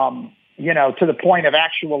 to the point of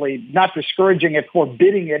actually not discouraging it,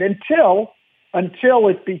 forbidding it until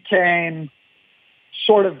it became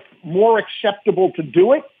sort of more acceptable to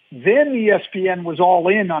do it. Then ESPN was all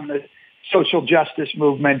in on the social justice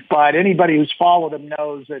movement, but anybody who's followed him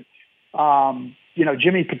knows that,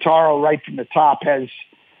 Jimmy Pitaro right from the top has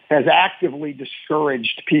actively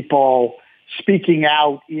discouraged people speaking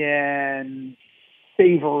out in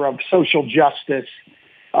favor of social justice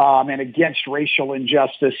and against racial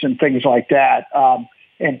injustice and things like that.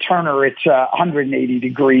 And Turner, it's 180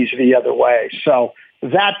 degrees the other way. So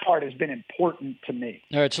that part has been important to me.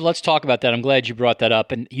 All right, so let's talk about that. I'm glad you brought that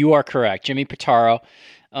up. And you are correct. Jimmy Pitaro,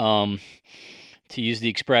 to use the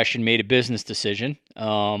expression, made a business decision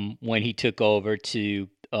when he took over to,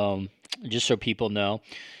 just so people know,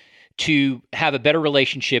 to have a better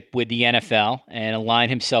relationship with the NFL and align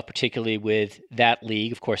himself particularly with that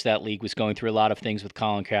league. Of course, that league was going through a lot of things with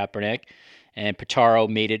Colin Kaepernick. And Pitaro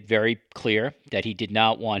made it very clear that he did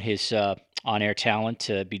not want his on-air talent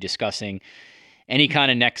to be discussing any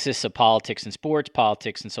kind of nexus of politics and sports,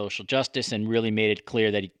 politics and social justice, and really made it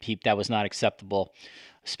clear that that was not acceptable,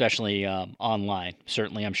 especially online.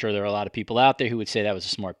 Certainly, I'm sure there are a lot of people out there who would say that was a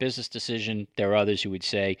smart business decision. There are others who would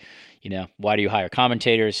say, why do you hire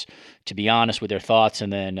commentators to be honest with their thoughts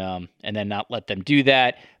and then not let them do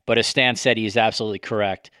that? But as Stan said, he is absolutely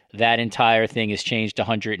correct. That entire thing has changed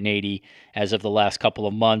 180 as of the last couple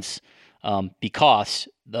of months because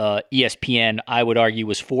the ESPN, I would argue,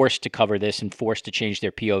 was forced to cover this and forced to change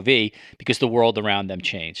their POV because the world around them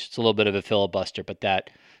changed. It's a little bit of a filibuster, but that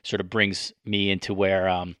sort of brings me into where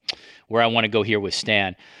I want to go here with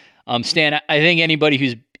Stan. Stan, I think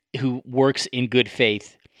anybody who works in good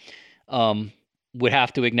faith would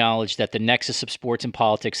have to acknowledge that the nexus of sports and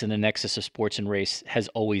politics and the nexus of sports and race has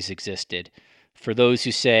always existed. For those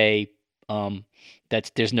who say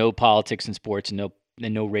that there's no politics in sports and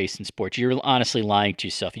no race in sports, you're honestly lying to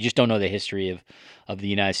yourself. You just don't know the history of the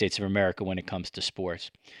United States of America when it comes to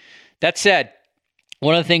sports. That said,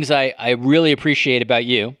 one of the things I really appreciate about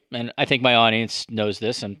you, and I think my audience knows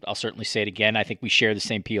this, and I'll certainly say it again, I think we share the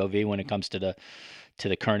same POV when it comes to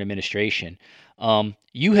the current administration.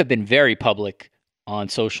 You have been very public on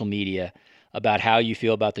social media about how you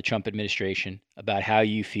feel about the Trump administration, about how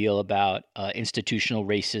you feel about institutional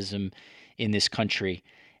racism in this country.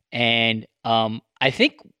 And I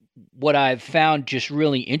think what I've found just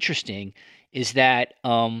really interesting is that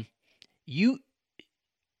you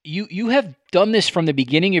have done this from the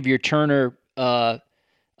beginning of your Turner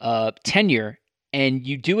tenure, and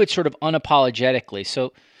you do it sort of unapologetically.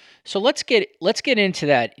 So let's get into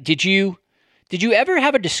that. Did you ever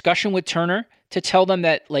have a discussion with Turner to tell them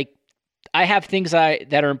that, like, I have things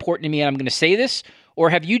that are important to me and I'm going to say this? Or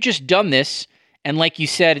have you just done this and, like you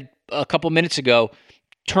said a couple minutes ago,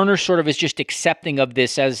 Turner sort of is just accepting of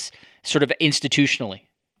this as sort of institutionally?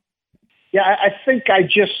 Yeah, I think I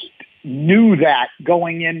just knew that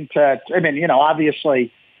going into,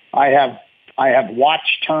 obviously I have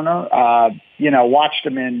watched Turner, watched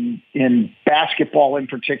him in basketball in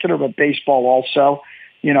particular, but baseball also.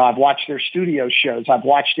 I've watched their studio shows. I've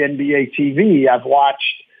watched NBA TV. I've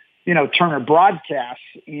watched, Turner broadcasts.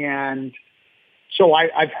 And so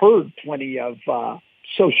I've heard plenty of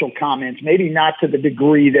social comments, maybe not to the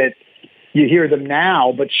degree that you hear them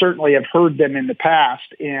now, but certainly I've heard them in the past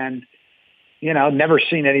and, never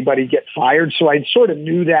seen anybody get fired. So I sort of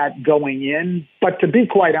knew that going in. But to be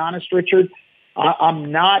quite honest, Richard,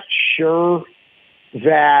 I'm not sure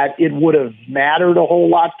that it would have mattered a whole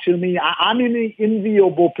lot to me. I'm in an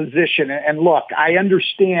enviable position. And look, I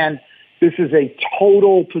understand this is a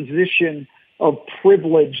total position of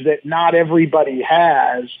privilege that not everybody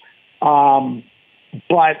has.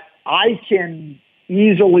 But I can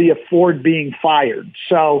easily afford being fired.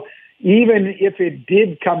 So even if it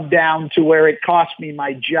did come down to where it cost me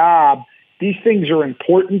my job, these things are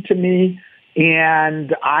important to me.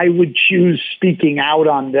 And I would choose speaking out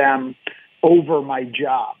on them over my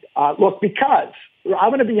job. Look, because I'm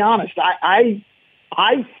going to be honest, I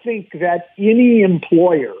think that any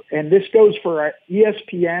employer, and this goes for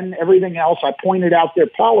ESPN, everything else, I pointed out their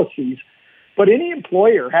policies, but any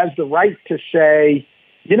employer has the right to say,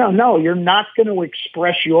 no, you're not going to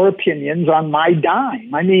express your opinions on my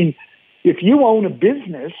dime. I mean, if you own a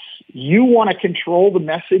business, you want to control the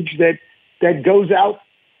message that goes out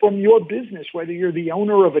from your business, whether you're the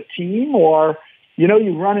owner of a team or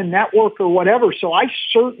you run a network or whatever. So I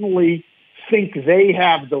certainly think they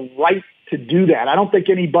have the right to do that. I don't think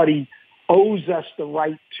anybody owes us the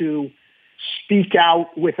right to speak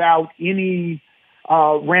out without any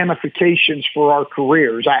ramifications for our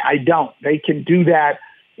careers. I don't. They can do that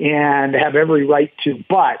and have every right to.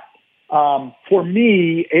 But for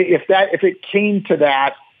me, if it came to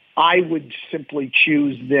that, I would simply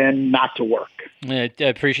choose then not to work. Yeah, I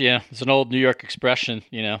appreciate it. It's an old New York expression,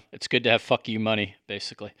 it's good to have fuck you money,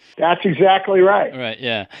 basically. That's exactly right. Right,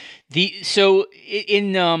 yeah. So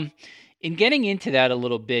in getting into that a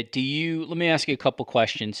little bit, let me ask you a couple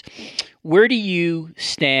questions. Where do you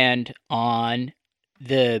stand on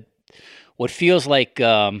what feels like,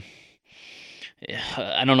 I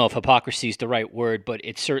don't know if hypocrisy is the right word, but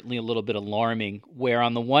it's certainly a little bit alarming, where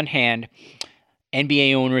on the one hand,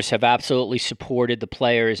 NBA owners have absolutely supported the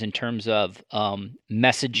players in terms of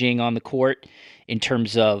messaging on the court, in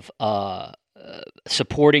terms of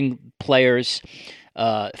supporting players,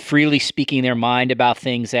 freely speaking their mind about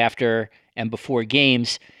things after and before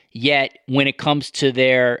games. Yet, when it comes to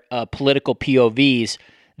their political POVs,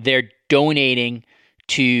 they're donating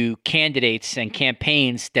to candidates and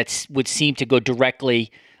campaigns that would seem to go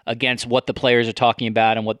directly against what the players are talking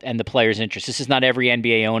about and the players' interests. This is not every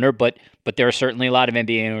NBA owner, but there are certainly a lot of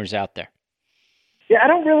NBA owners out there. Yeah, I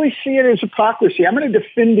don't really see it as hypocrisy. I'm going to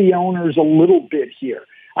defend the owners a little bit here.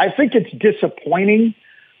 I think it's disappointing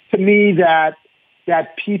to me that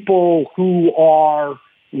people who are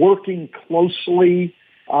working closely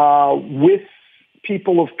with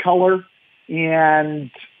people of color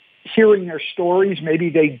and hearing their stories, maybe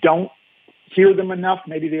they don't hear them enough,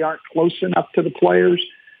 maybe they aren't close enough to the players.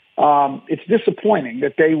 It's disappointing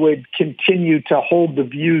that they would continue to hold the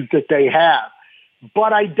views that they have.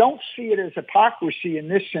 But I don't see it as hypocrisy in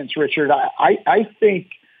this sense, Richard. I think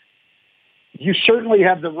you certainly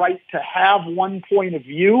have the right to have one point of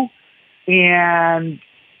view and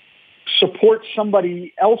support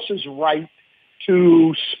somebody else's right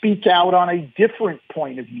to speak out on a different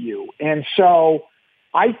point of view. And so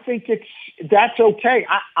I think that's okay.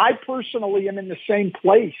 I personally am in the same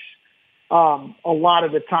place a lot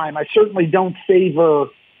of the time. I certainly don't favor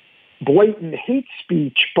blatant hate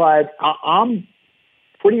speech, but I'm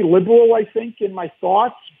pretty liberal, I think, in my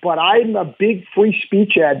thoughts, but I'm a big free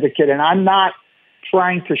speech advocate, and I'm not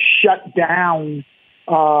trying to shut down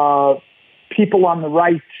people on the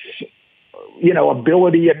right's,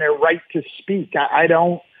 ability and their right to speak. I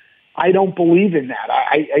don't believe in that.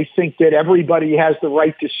 I think that everybody has the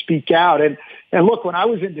right to speak out. And look, when I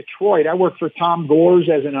was in Detroit, I worked for Tom Gores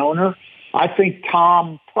as an owner. I think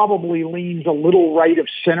Tom probably leans a little right of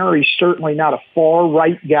center. He's certainly not a far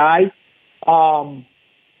right guy.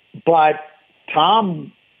 But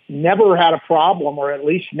Tom never had a problem, or at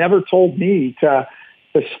least never told me to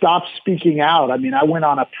stop speaking out. I mean, I went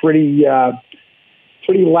on a pretty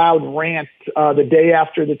loud rant the day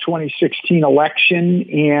after the 2016 election,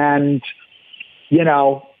 and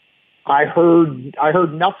I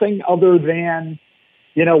heard nothing other than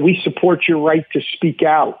we support your right to speak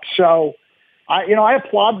out. So I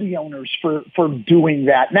applaud the owners for doing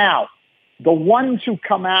that. Now, the ones who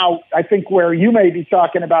come out, I think, where you may be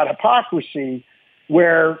talking about hypocrisy,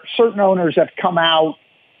 where certain owners have come out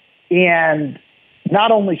and not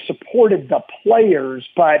only supported the players,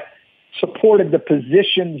 but supported the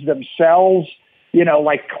positions themselves,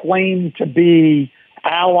 like claim to be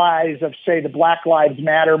allies of, say, the Black Lives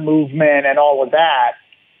Matter movement and all of that.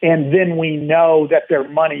 And then we know that their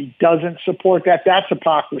money doesn't support that. That's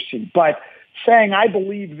hypocrisy. But saying, I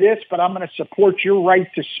believe this, but I'm going to support your right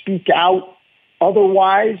to speak out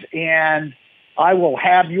otherwise, and I will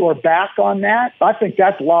have your back on that, I think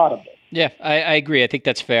that's laudable. Yeah, I agree. I think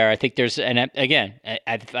that's fair. I think there's, and again,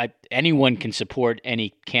 anyone can support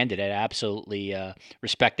any candidate. I absolutely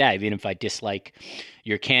respect that, even if I dislike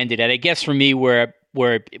your candidate. I guess for me, where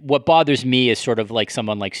what bothers me is sort of like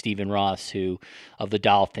someone like Stephen Ross, of the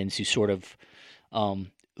Dolphins, who sort of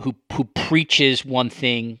who preaches one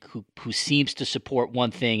thing, who seems to support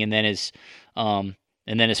one thing, and then is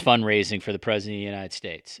fundraising for the president of the United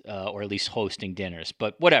States, or at least hosting dinners.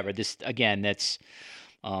 But whatever. This again, that's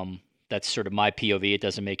sort of my POV. It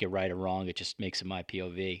doesn't make it right or wrong. It just makes it my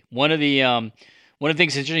POV. One of the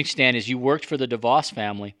things that's interesting, Stan, is you worked for the DeVos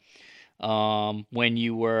family when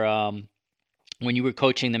you were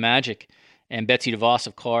coaching the Magic, and Betsy DeVos,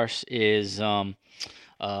 of course, is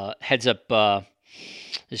heads up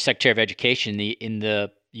the Secretary of Education in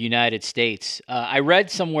the United States. I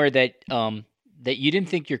read somewhere that you didn't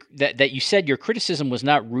think that you said your criticism was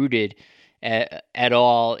not rooted at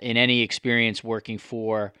all in any experience working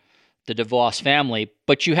for the DeVos family,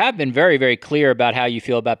 but you have been very, very clear about how you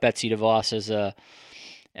feel about Betsy DeVos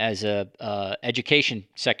as a education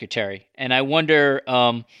secretary. And I wonder,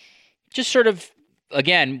 just sort of,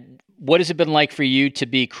 again, what has it been like for you to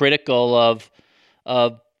be critical of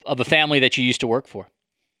a family that you used to work for?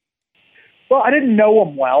 Well, I didn't know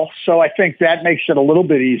them well, so I think that makes it a little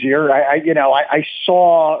bit easier. I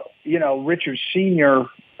saw, Richard Sr.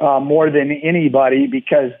 More than anybody,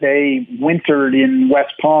 because they wintered in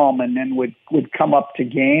West Palm and then would come up to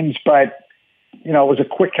games. But, it was a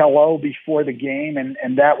quick hello before the game,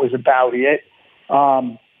 and that was about it.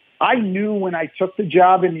 I knew when I took the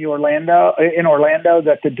job in Orlando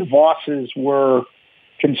that the DeVosses were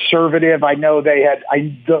conservative. I know they had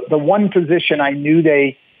the one position I knew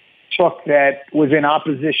they took that was in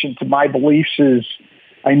opposition to my beliefs is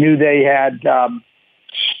I knew they had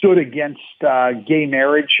stood against gay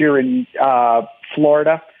marriage here in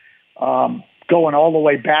Florida, going all the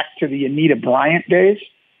way back to the Anita Bryant days.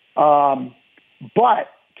 But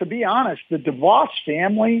to be honest, the DeVos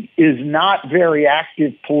family is not very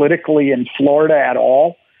active politically in Florida at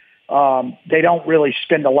all. They don't really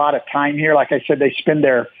spend a lot of time here. Like I said, they spend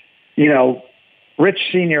their, Rich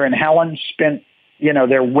Sr. and Helen spent,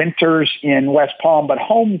 their winters in West Palm, but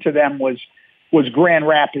home to them was was Grand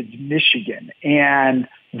Rapids, Michigan. And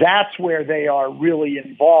that's where they are really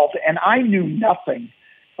involved. And I knew nothing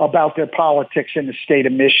about their politics in the state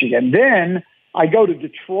of Michigan. Then I go to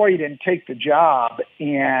Detroit and take the job,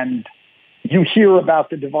 and you hear about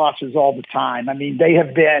the DeVosses all the time. I mean, they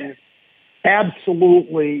have been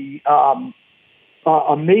absolutely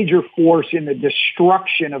a major force in the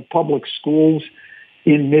destruction of public schools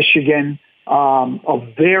in Michigan.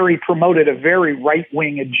 Promoted a very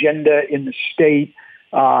right-wing agenda in the state,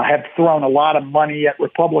 have thrown a lot of money at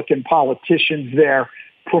Republican politicians there,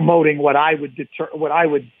 promoting what I would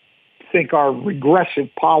think are regressive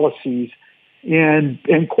policies. And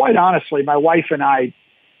quite honestly, my wife and I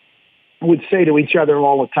would say to each other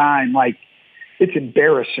all the time, like, it's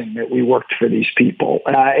embarrassing that we worked for these people,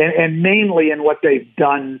 and mainly in what they've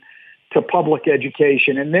done to public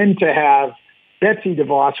education. And then to have Betsy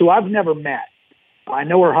DeVos, who I've never met. I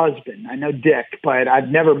know her husband. I know Dick, but I've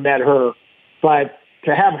never met her. But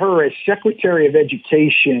to have her as Secretary of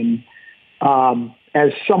Education,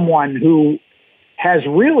 as someone who has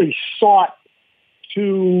really sought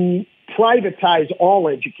to privatize all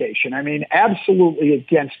education. I mean, absolutely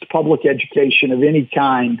against public education of any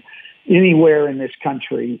kind anywhere in this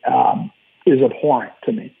country, is abhorrent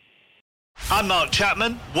to me. I'm Mark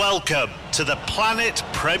Chapman. Welcome to the Planet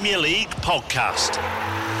Premier League podcast.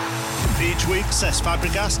 Each week, Cesc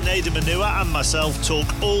Fabregas, Nader Manua and myself talk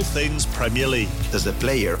all things Premier League. As a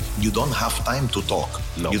player, you don't have time to talk.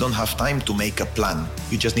 No. You don't have time to make a plan.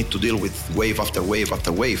 You just need to deal with wave after wave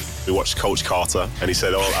after wave. We watched Coach Carter and he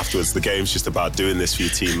said, afterwards, the game's just about doing this for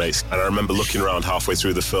your teammates. And I remember looking around halfway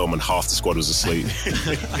through the film and half the squad was asleep.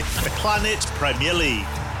 Planet Premier League.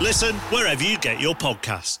 Listen wherever you get your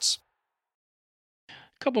podcasts.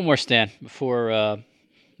 A couple more, Stan, before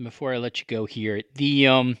I let you go here.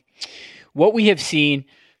 The what we have seen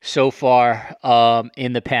so far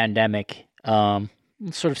in the pandemic,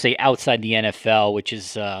 sort of say outside the NFL, which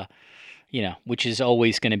is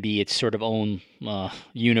always going to be its sort of own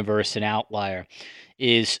universe and outlier,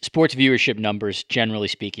 is sports viewership numbers, generally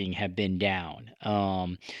speaking, have been down.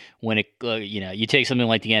 When it, you take something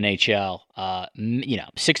like the NHL,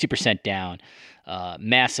 60% down,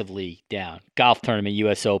 massively down. Golf tournament,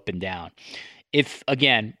 U.S. Open down. If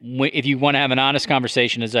you want to have an honest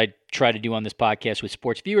conversation, as I try to do on this podcast with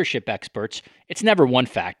sports viewership experts, it's never one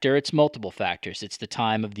factor. It's multiple factors. It's the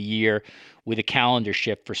time of the year with a calendar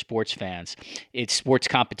shift for sports fans. It's sports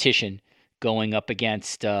competition going up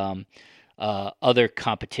against other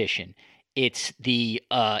competition. It's the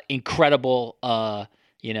incredible,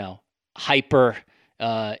 hyper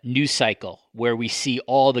news cycle where we see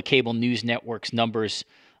all the cable news networks' numbers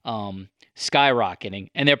skyrocketing.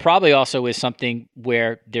 And there probably also is something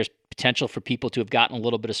where there's potential for people to have gotten a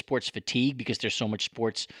little bit of sports fatigue because there's so much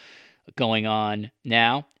sports going on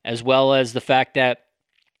now, as well as the fact that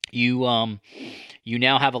you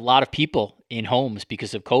now have a lot of people in homes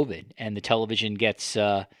because of COVID and the television gets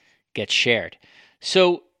shared.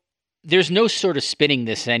 So there's no sort of spinning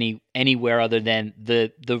this anywhere other than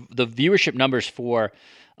the viewership numbers for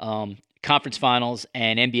conference finals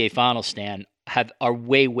and NBA finals, Stan, are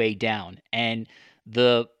way down. And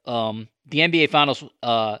the NBA finals,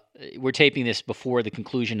 we're taping this before the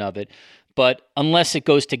conclusion of it, but unless it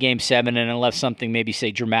goes to Game 7 and unless something maybe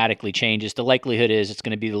say dramatically changes, the likelihood is it's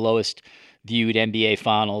going to be the lowest viewed NBA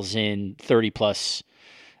finals in 30 plus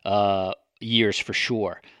years for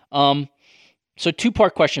sure. So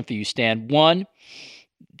two-part question for you, Stan. One,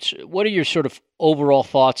 what are your sort of overall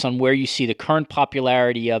thoughts on where you see the current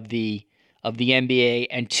popularity of the NBA?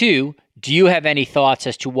 And two, do you have any thoughts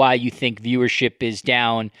as to why you think viewership is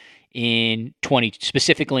down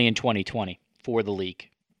specifically in 2020 for the league?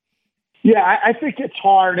 Yeah, I think it's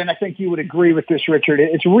hard, and I think you would agree with this, Richard.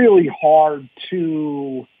 It's really hard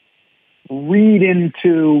to read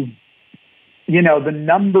into, the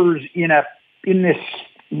numbers in this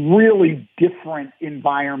really different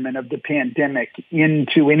environment of the pandemic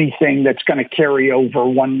into anything that's going to carry over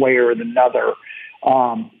one way or another.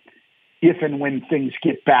 If and when things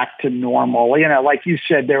get back to normal. Like you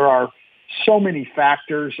said, there are so many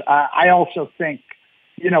factors. I also think,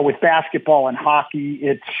 with basketball and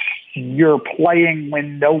hockey, you're playing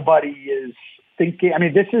when nobody is thinking. I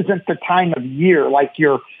mean, this isn't the time of year. Like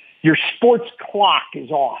your sports clock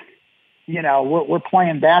is off. We're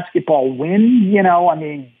playing basketball when,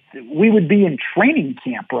 we would be in training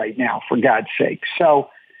camp right now, for God's sake.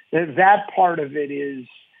 So that part of it is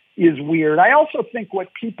weird. I also think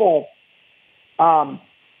what people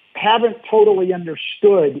haven't totally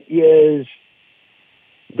understood is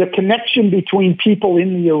the connection between people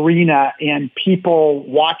in the arena and people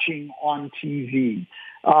watching on TV.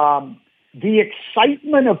 the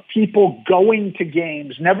excitement of people going to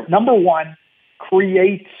games, number one,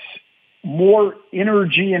 creates more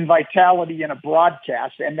energy and vitality in a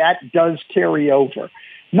broadcast, and that does carry over.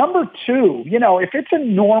 Number two, if it's a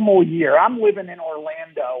normal year, I'm living in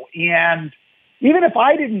Orlando, and even if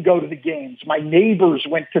I didn't go to the games, my neighbors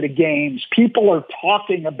went to the games, people are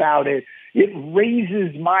talking about it. It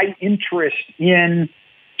raises my interest in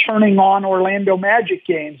turning on Orlando Magic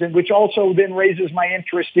games, and which also then raises my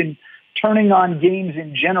interest in turning on games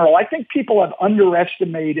in general. I think people have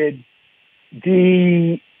underestimated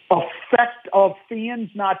the effect of fans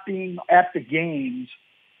not being at the games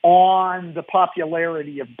on the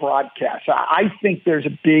popularity of broadcasts. I think there's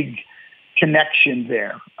a big connection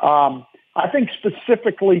there. I think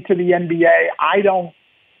specifically to the NBA, I don't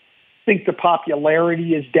think the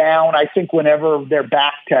popularity is down. I think whenever they're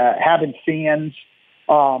back to having fans,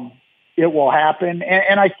 it will happen.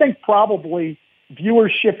 And I think probably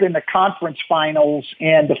viewership in the conference finals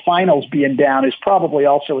and the finals being down is probably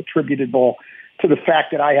also attributable to the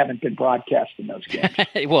fact that I haven't been broadcasting those games.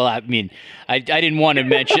 Well, I mean, I didn't want to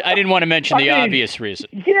mention the obvious reason.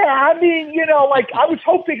 Yeah, I mean, I was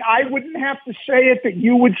hoping I wouldn't have to say it, that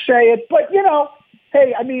you would say it, but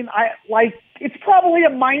hey, I mean, it's probably a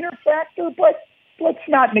minor factor, but let's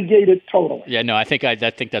not negate it totally. Yeah, no, I think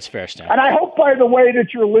that's fair, Stan. And I hope, by the way,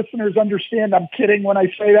 that your listeners understand I'm kidding when I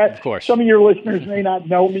say that. Of course. Some of your listeners may not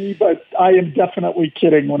know me, but I am definitely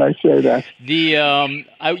kidding when I say that.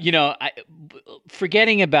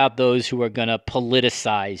 Forgetting about those who are going to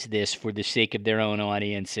politicize this for the sake of their own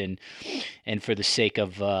audience and for the sake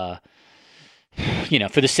of for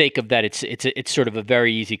the sake of that, it's sort of a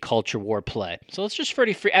very easy culture war play. So let's just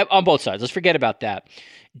on both sides. Let's forget about that.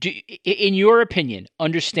 In your opinion,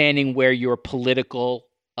 understanding where your political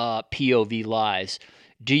POV lies,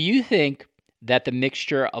 do you think that the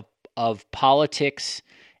mixture of politics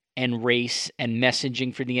and race and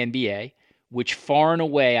messaging for the NBA, which far and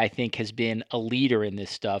away I think has been a leader in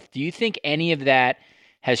this stuff, do you think any of that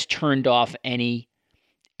has turned off any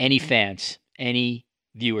fans, any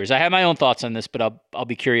viewers? I have my own thoughts on this, but I'll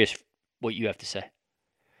be curious what you have to say.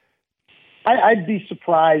 I'd be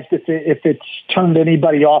surprised if it's turned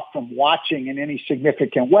anybody off from watching in any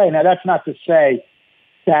significant way. Now, that's not to say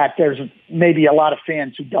that there's maybe a lot of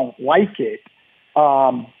fans who don't like it.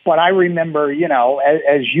 But I remember,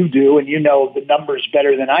 as you do, and the numbers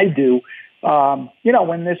better than I do,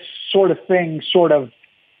 when this sort of thing sort of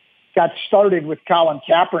got started with Colin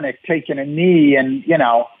Kaepernick taking a knee and,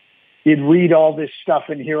 you'd read all this stuff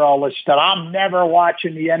and hear all this stuff. I'm never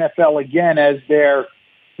watching the NFL again as their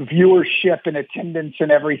viewership and attendance and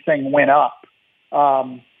everything went up.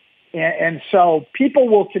 And so people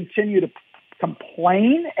will continue to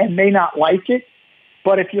complain and may not like it.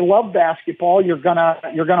 But if you love basketball, you're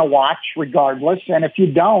gonna watch regardless. And if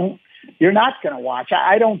you don't, you're not going to watch.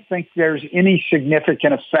 I don't think there's any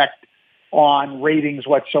significant effect on ratings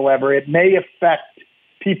whatsoever. It may affect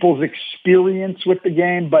people's experience with the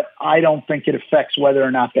game, but I don't think it affects whether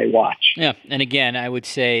or not they watch. Yeah, and again, I would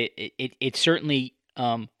say it certainly.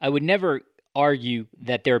 I would never argue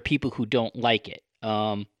that there are people who don't like it.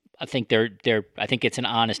 I think I think it's an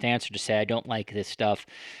honest answer to say I don't like this stuff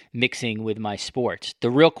mixing with my sports. The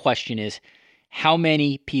real question is how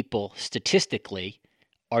many people statistically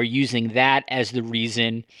are using that as the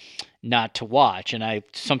reason not to watch. And I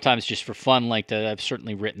sometimes just for fun I've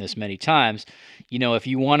certainly written this many times, if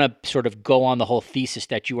you want to sort of go on the whole thesis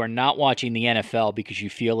that you are not watching the NFL because you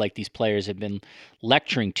feel like these players have been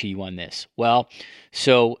lecturing to you on this. Well,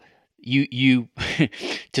 so you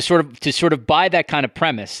to sort of buy that kind of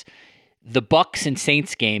premise, the Bucks and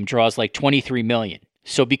Saints game draws like 23 million.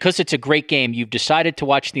 So because it's a great game, you've decided to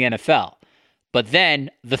watch the NFL. But then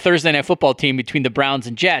the Thursday Night Football team between the Browns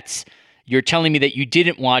and Jets, you're telling me that you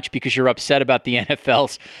didn't watch because you're upset about the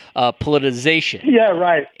NFL's politicization. Yeah,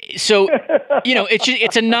 right. So,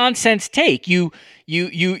 it's a nonsense take. You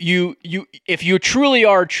if you truly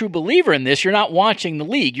are a true believer in this, you're not watching the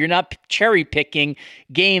league. You're not cherry picking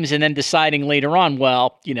games and then deciding later on,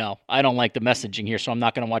 well, I don't like the messaging here, so I'm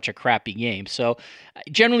not going to watch a crappy game. So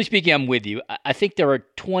generally speaking, I'm with you. I think there are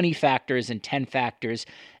 20 factors and 10 factors.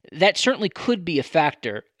 That certainly could be a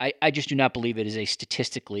factor. I just do not believe it is a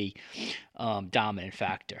statistically dominant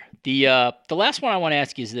factor. The last one I want to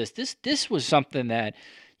ask you is this. This was something that,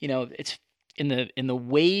 it's in the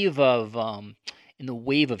wave of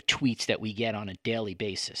tweets that we get on a daily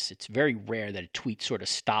basis. It's very rare that a tweet sort of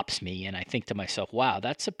stops me, and I think to myself, "Wow,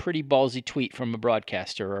 that's a pretty ballsy tweet from a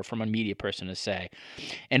broadcaster or from a media person to say."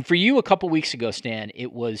 And for you, a couple weeks ago, Stan,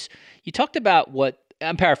 you talked about what.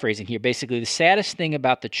 I'm paraphrasing here. Basically, the saddest thing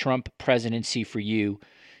about the Trump presidency for you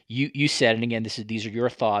you said, and again, these are your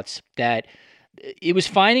thoughts, that it was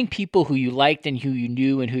finding people who you liked and who you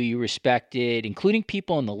knew and who you respected, including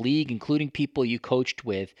people in the league, including people you coached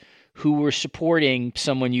with, who were supporting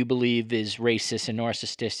someone you believe is racist and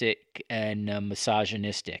narcissistic and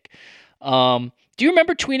misogynistic. Do you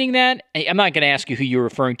remember tweeting that? I'm not going to ask you who you're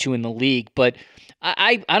referring to in the league, but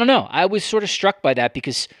I don't know. I was sort of struck by that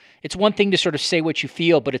because it's one thing to sort of say what you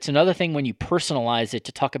feel, but it's another thing when you personalize it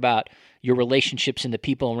to talk about your relationships and the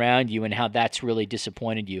people around you and how that's really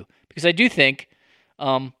disappointed you. Because I do think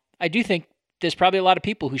there's probably a lot of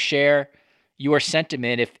people who share your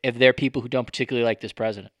sentiment if they're people who don't particularly like this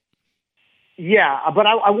president. Yeah, but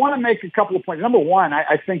I want to make a couple of points. Number one,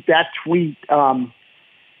 I think that tweet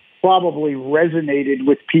probably resonated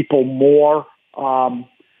with people more on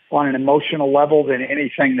an emotional level than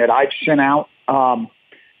anything that I've sent out.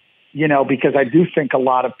 Because I do think a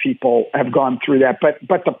lot of people have gone through that. But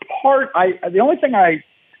the only thing I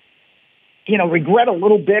regret a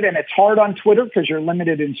little bit, and it's hard on Twitter because you're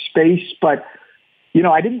limited in space, but,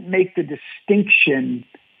 I didn't make the distinction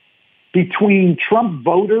between Trump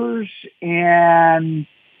voters and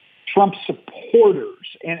Trump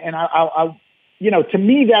supporters. And I to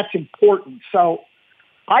me, that's important. So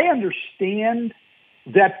I understand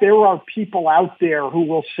that there are people out there who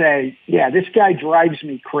will say, yeah, this guy drives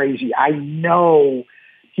me crazy. I know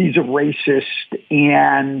he's a racist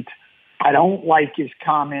and I don't like his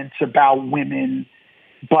comments about women,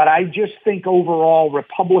 but I just think overall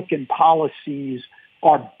Republican policies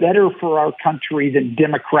are better for our country than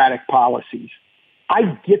Democratic policies.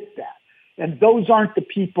 I get that. And those aren't the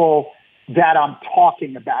people that I'm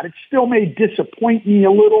talking about. It still may disappoint me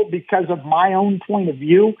a little because of my own point of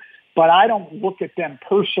view, but I don't look at them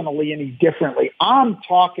personally any differently. I'm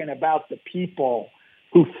talking about the people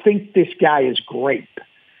who think this guy is great,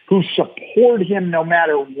 who support him no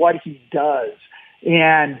matter what he does.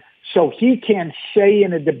 And so he can say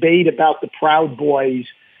in a debate about the Proud Boys,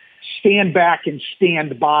 stand back and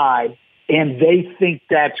stand by, and they think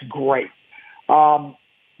that's great.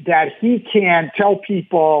 That he can tell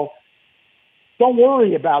people, don't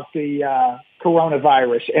worry about the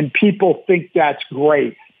coronavirus, and people think that's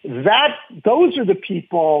great. Those are the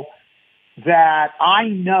people that I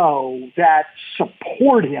know that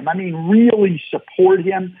support him. I mean, really support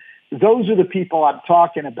him. Those are the people I'm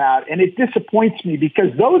talking about. And it disappoints me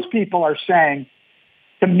because those people are saying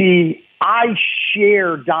to me, I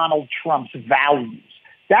share Donald Trump's values.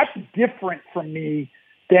 That's different from me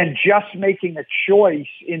than just making a choice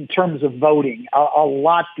in terms of voting, a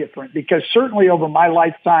lot different. Because certainly over my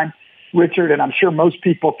lifetime, Richard, and I'm sure most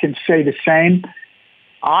people can say the same,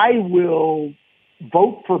 I will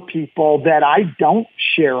vote for people that I don't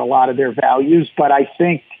share a lot of their values, but I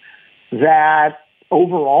think that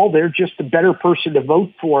overall they're just a better person to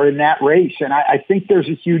vote for in that race. And I think there's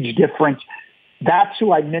a huge difference. That's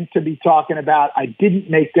who I meant to be talking about. I didn't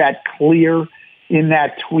make that clear in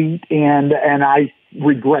that tweet, and I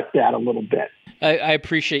regret that a little bit. I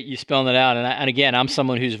appreciate you spelling it out. And again, I'm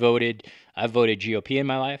someone who's voted. I've voted GOP in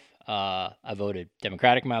my life. I voted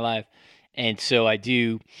Democratic in my life. And so I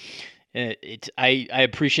do. I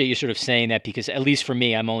appreciate you sort of saying that because at least for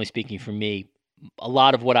me, I'm only speaking for me. A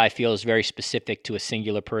lot of what I feel is very specific to a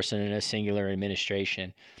singular person and a singular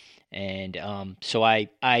administration, and so I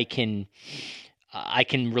can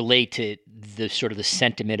relate to the sort of the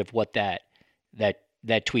sentiment of what that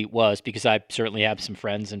tweet was because I certainly have some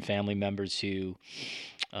friends and family members who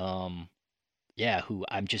I'm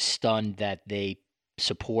just stunned that they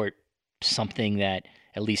support something that,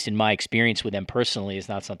 at least in my experience with them personally, is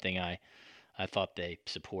not something I thought they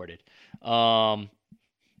supported. And,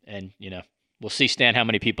 we'll see, Stan, how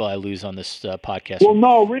many people I lose on this podcast. Well,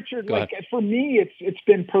 no, Richard, for me, it's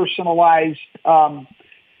been personalized,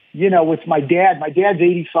 with my dad. My dad's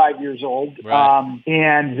 85 years old, right.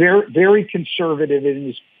 And very, very conservative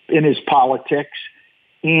in his politics.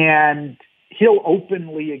 And he'll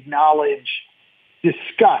openly acknowledge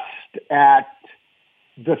disgust at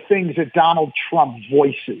the things that Donald Trump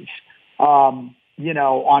voices, on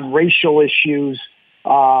racial issues.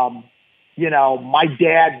 My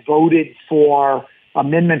dad voted for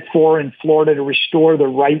Amendment 4 in Florida to restore the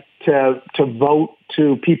right to vote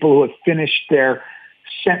to people who have finished their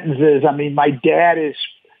sentences. I mean, my dad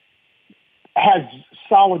has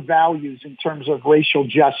solid values in terms of racial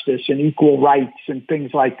justice and equal rights and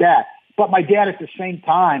things like that. But my dad at the same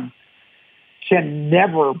time can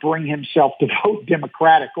never bring himself to vote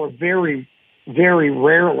Democratic, or very, very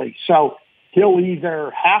rarely. So he'll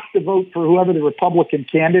either have to vote for whoever the Republican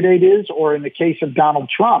candidate is, or in the case of Donald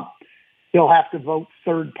Trump, he'll have to vote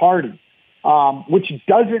third party, which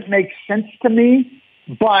doesn't make sense to me.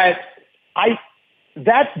 But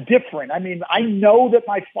that's different. I mean, I know that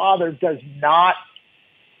my father does not,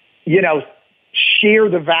 share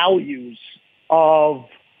the values of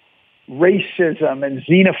racism and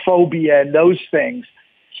xenophobia and those things.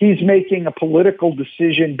 He's making a political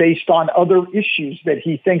decision based on other issues that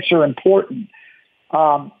he thinks are important.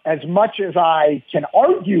 As much as I can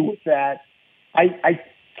argue with that, I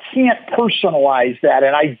can't personalize that,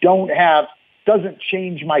 and doesn't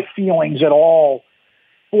change my feelings at all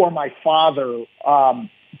for my father.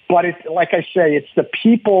 But it's, like I say, it's the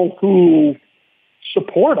people who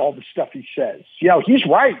support all the stuff he says. He's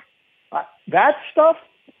right. That stuff,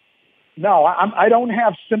 no, I don't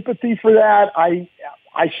have sympathy for that.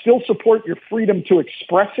 I still support your freedom to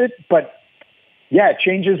express it, but yeah, it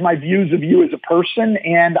changes my views of you as a person,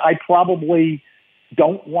 and I probably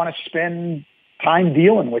don't want to spend time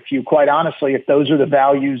dealing with you, quite honestly, if those are the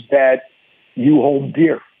values that you hold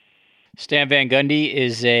dear. Stan Van Gundy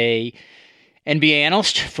is a NBA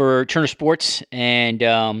analyst for Turner Sports and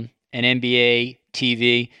an NBA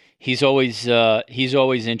TV. He's always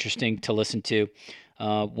interesting to listen to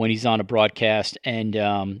when he's on a broadcast. And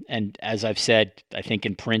as I've said, I think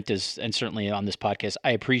in print and certainly on this podcast,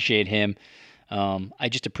 I appreciate him. I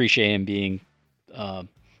just appreciate him being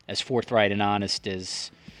as forthright and honest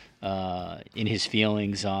as in his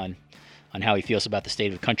feelings on how he feels about the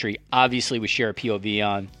state of the country. Obviously, we share a POV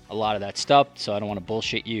on a lot of that stuff, so I don't want to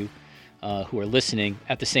bullshit you who are listening.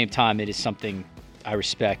 At the same time, it is something I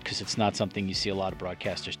respect because it's not something you see a lot of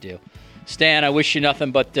broadcasters do. Stan, I wish you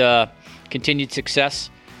nothing but continued success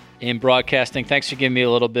in broadcasting. Thanks for giving me a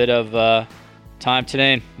little bit of time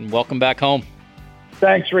today, and welcome back home.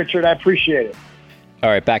 Thanks, Richard. I appreciate it. All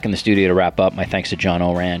right, back in the studio to wrap up. My thanks to John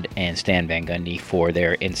Ourand and Stan Van Gundy for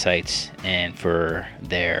their insights and for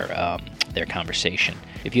their conversation.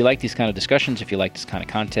 If you like these kind of discussions, if you like this kind of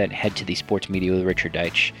content, head to the Sports Media with Richard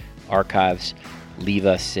Deitsch archives. Leave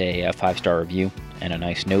us a 5-star review and a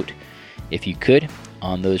nice note if you could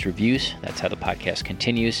on those reviews. That's how the podcast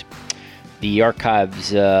continues. The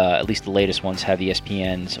archives, at least the latest ones, have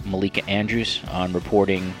ESPN's Malika Andrews on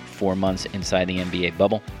reporting 4 months inside the NBA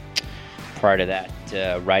bubble. Prior to that,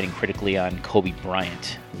 writing critically on Kobe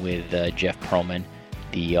Bryant with Jeff Pearlman,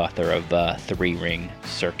 the author of Three Ring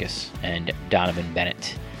Circus, and Donovan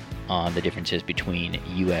Bennett on the differences between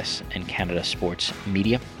U.S. and Canada sports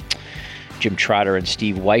media. Jim Trotter and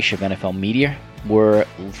Steve Weish of NFL Media were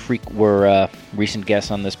recent guests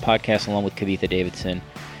on this podcast, along with Kavitha Davidson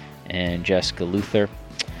and Jessica Luther.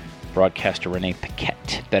 Broadcaster Renee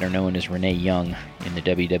Paquette, better known as Renee Young in the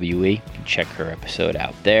WWE. You can check her episode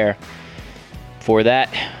out there. For that,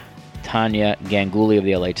 Tanya Ganguly of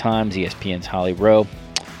the LA Times, ESPN's Holly Rowe,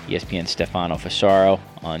 ESPN's Stefano Fasaro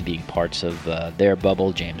on being parts of their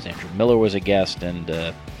bubble. James Andrew Miller was a guest,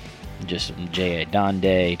 and just J.A.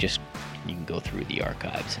 Donde. Just you can go through the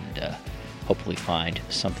archives and hopefully find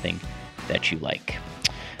something that you like.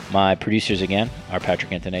 My producers again are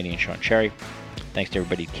Patrick Antonetti and Sean Cherry. Thanks to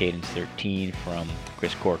everybody at Cadence 13, from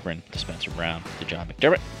Chris Corcoran to Spencer Brown to John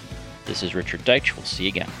McDermott. This is Richard Deitsch. We'll see you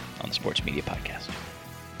again on the Sports Media Podcast.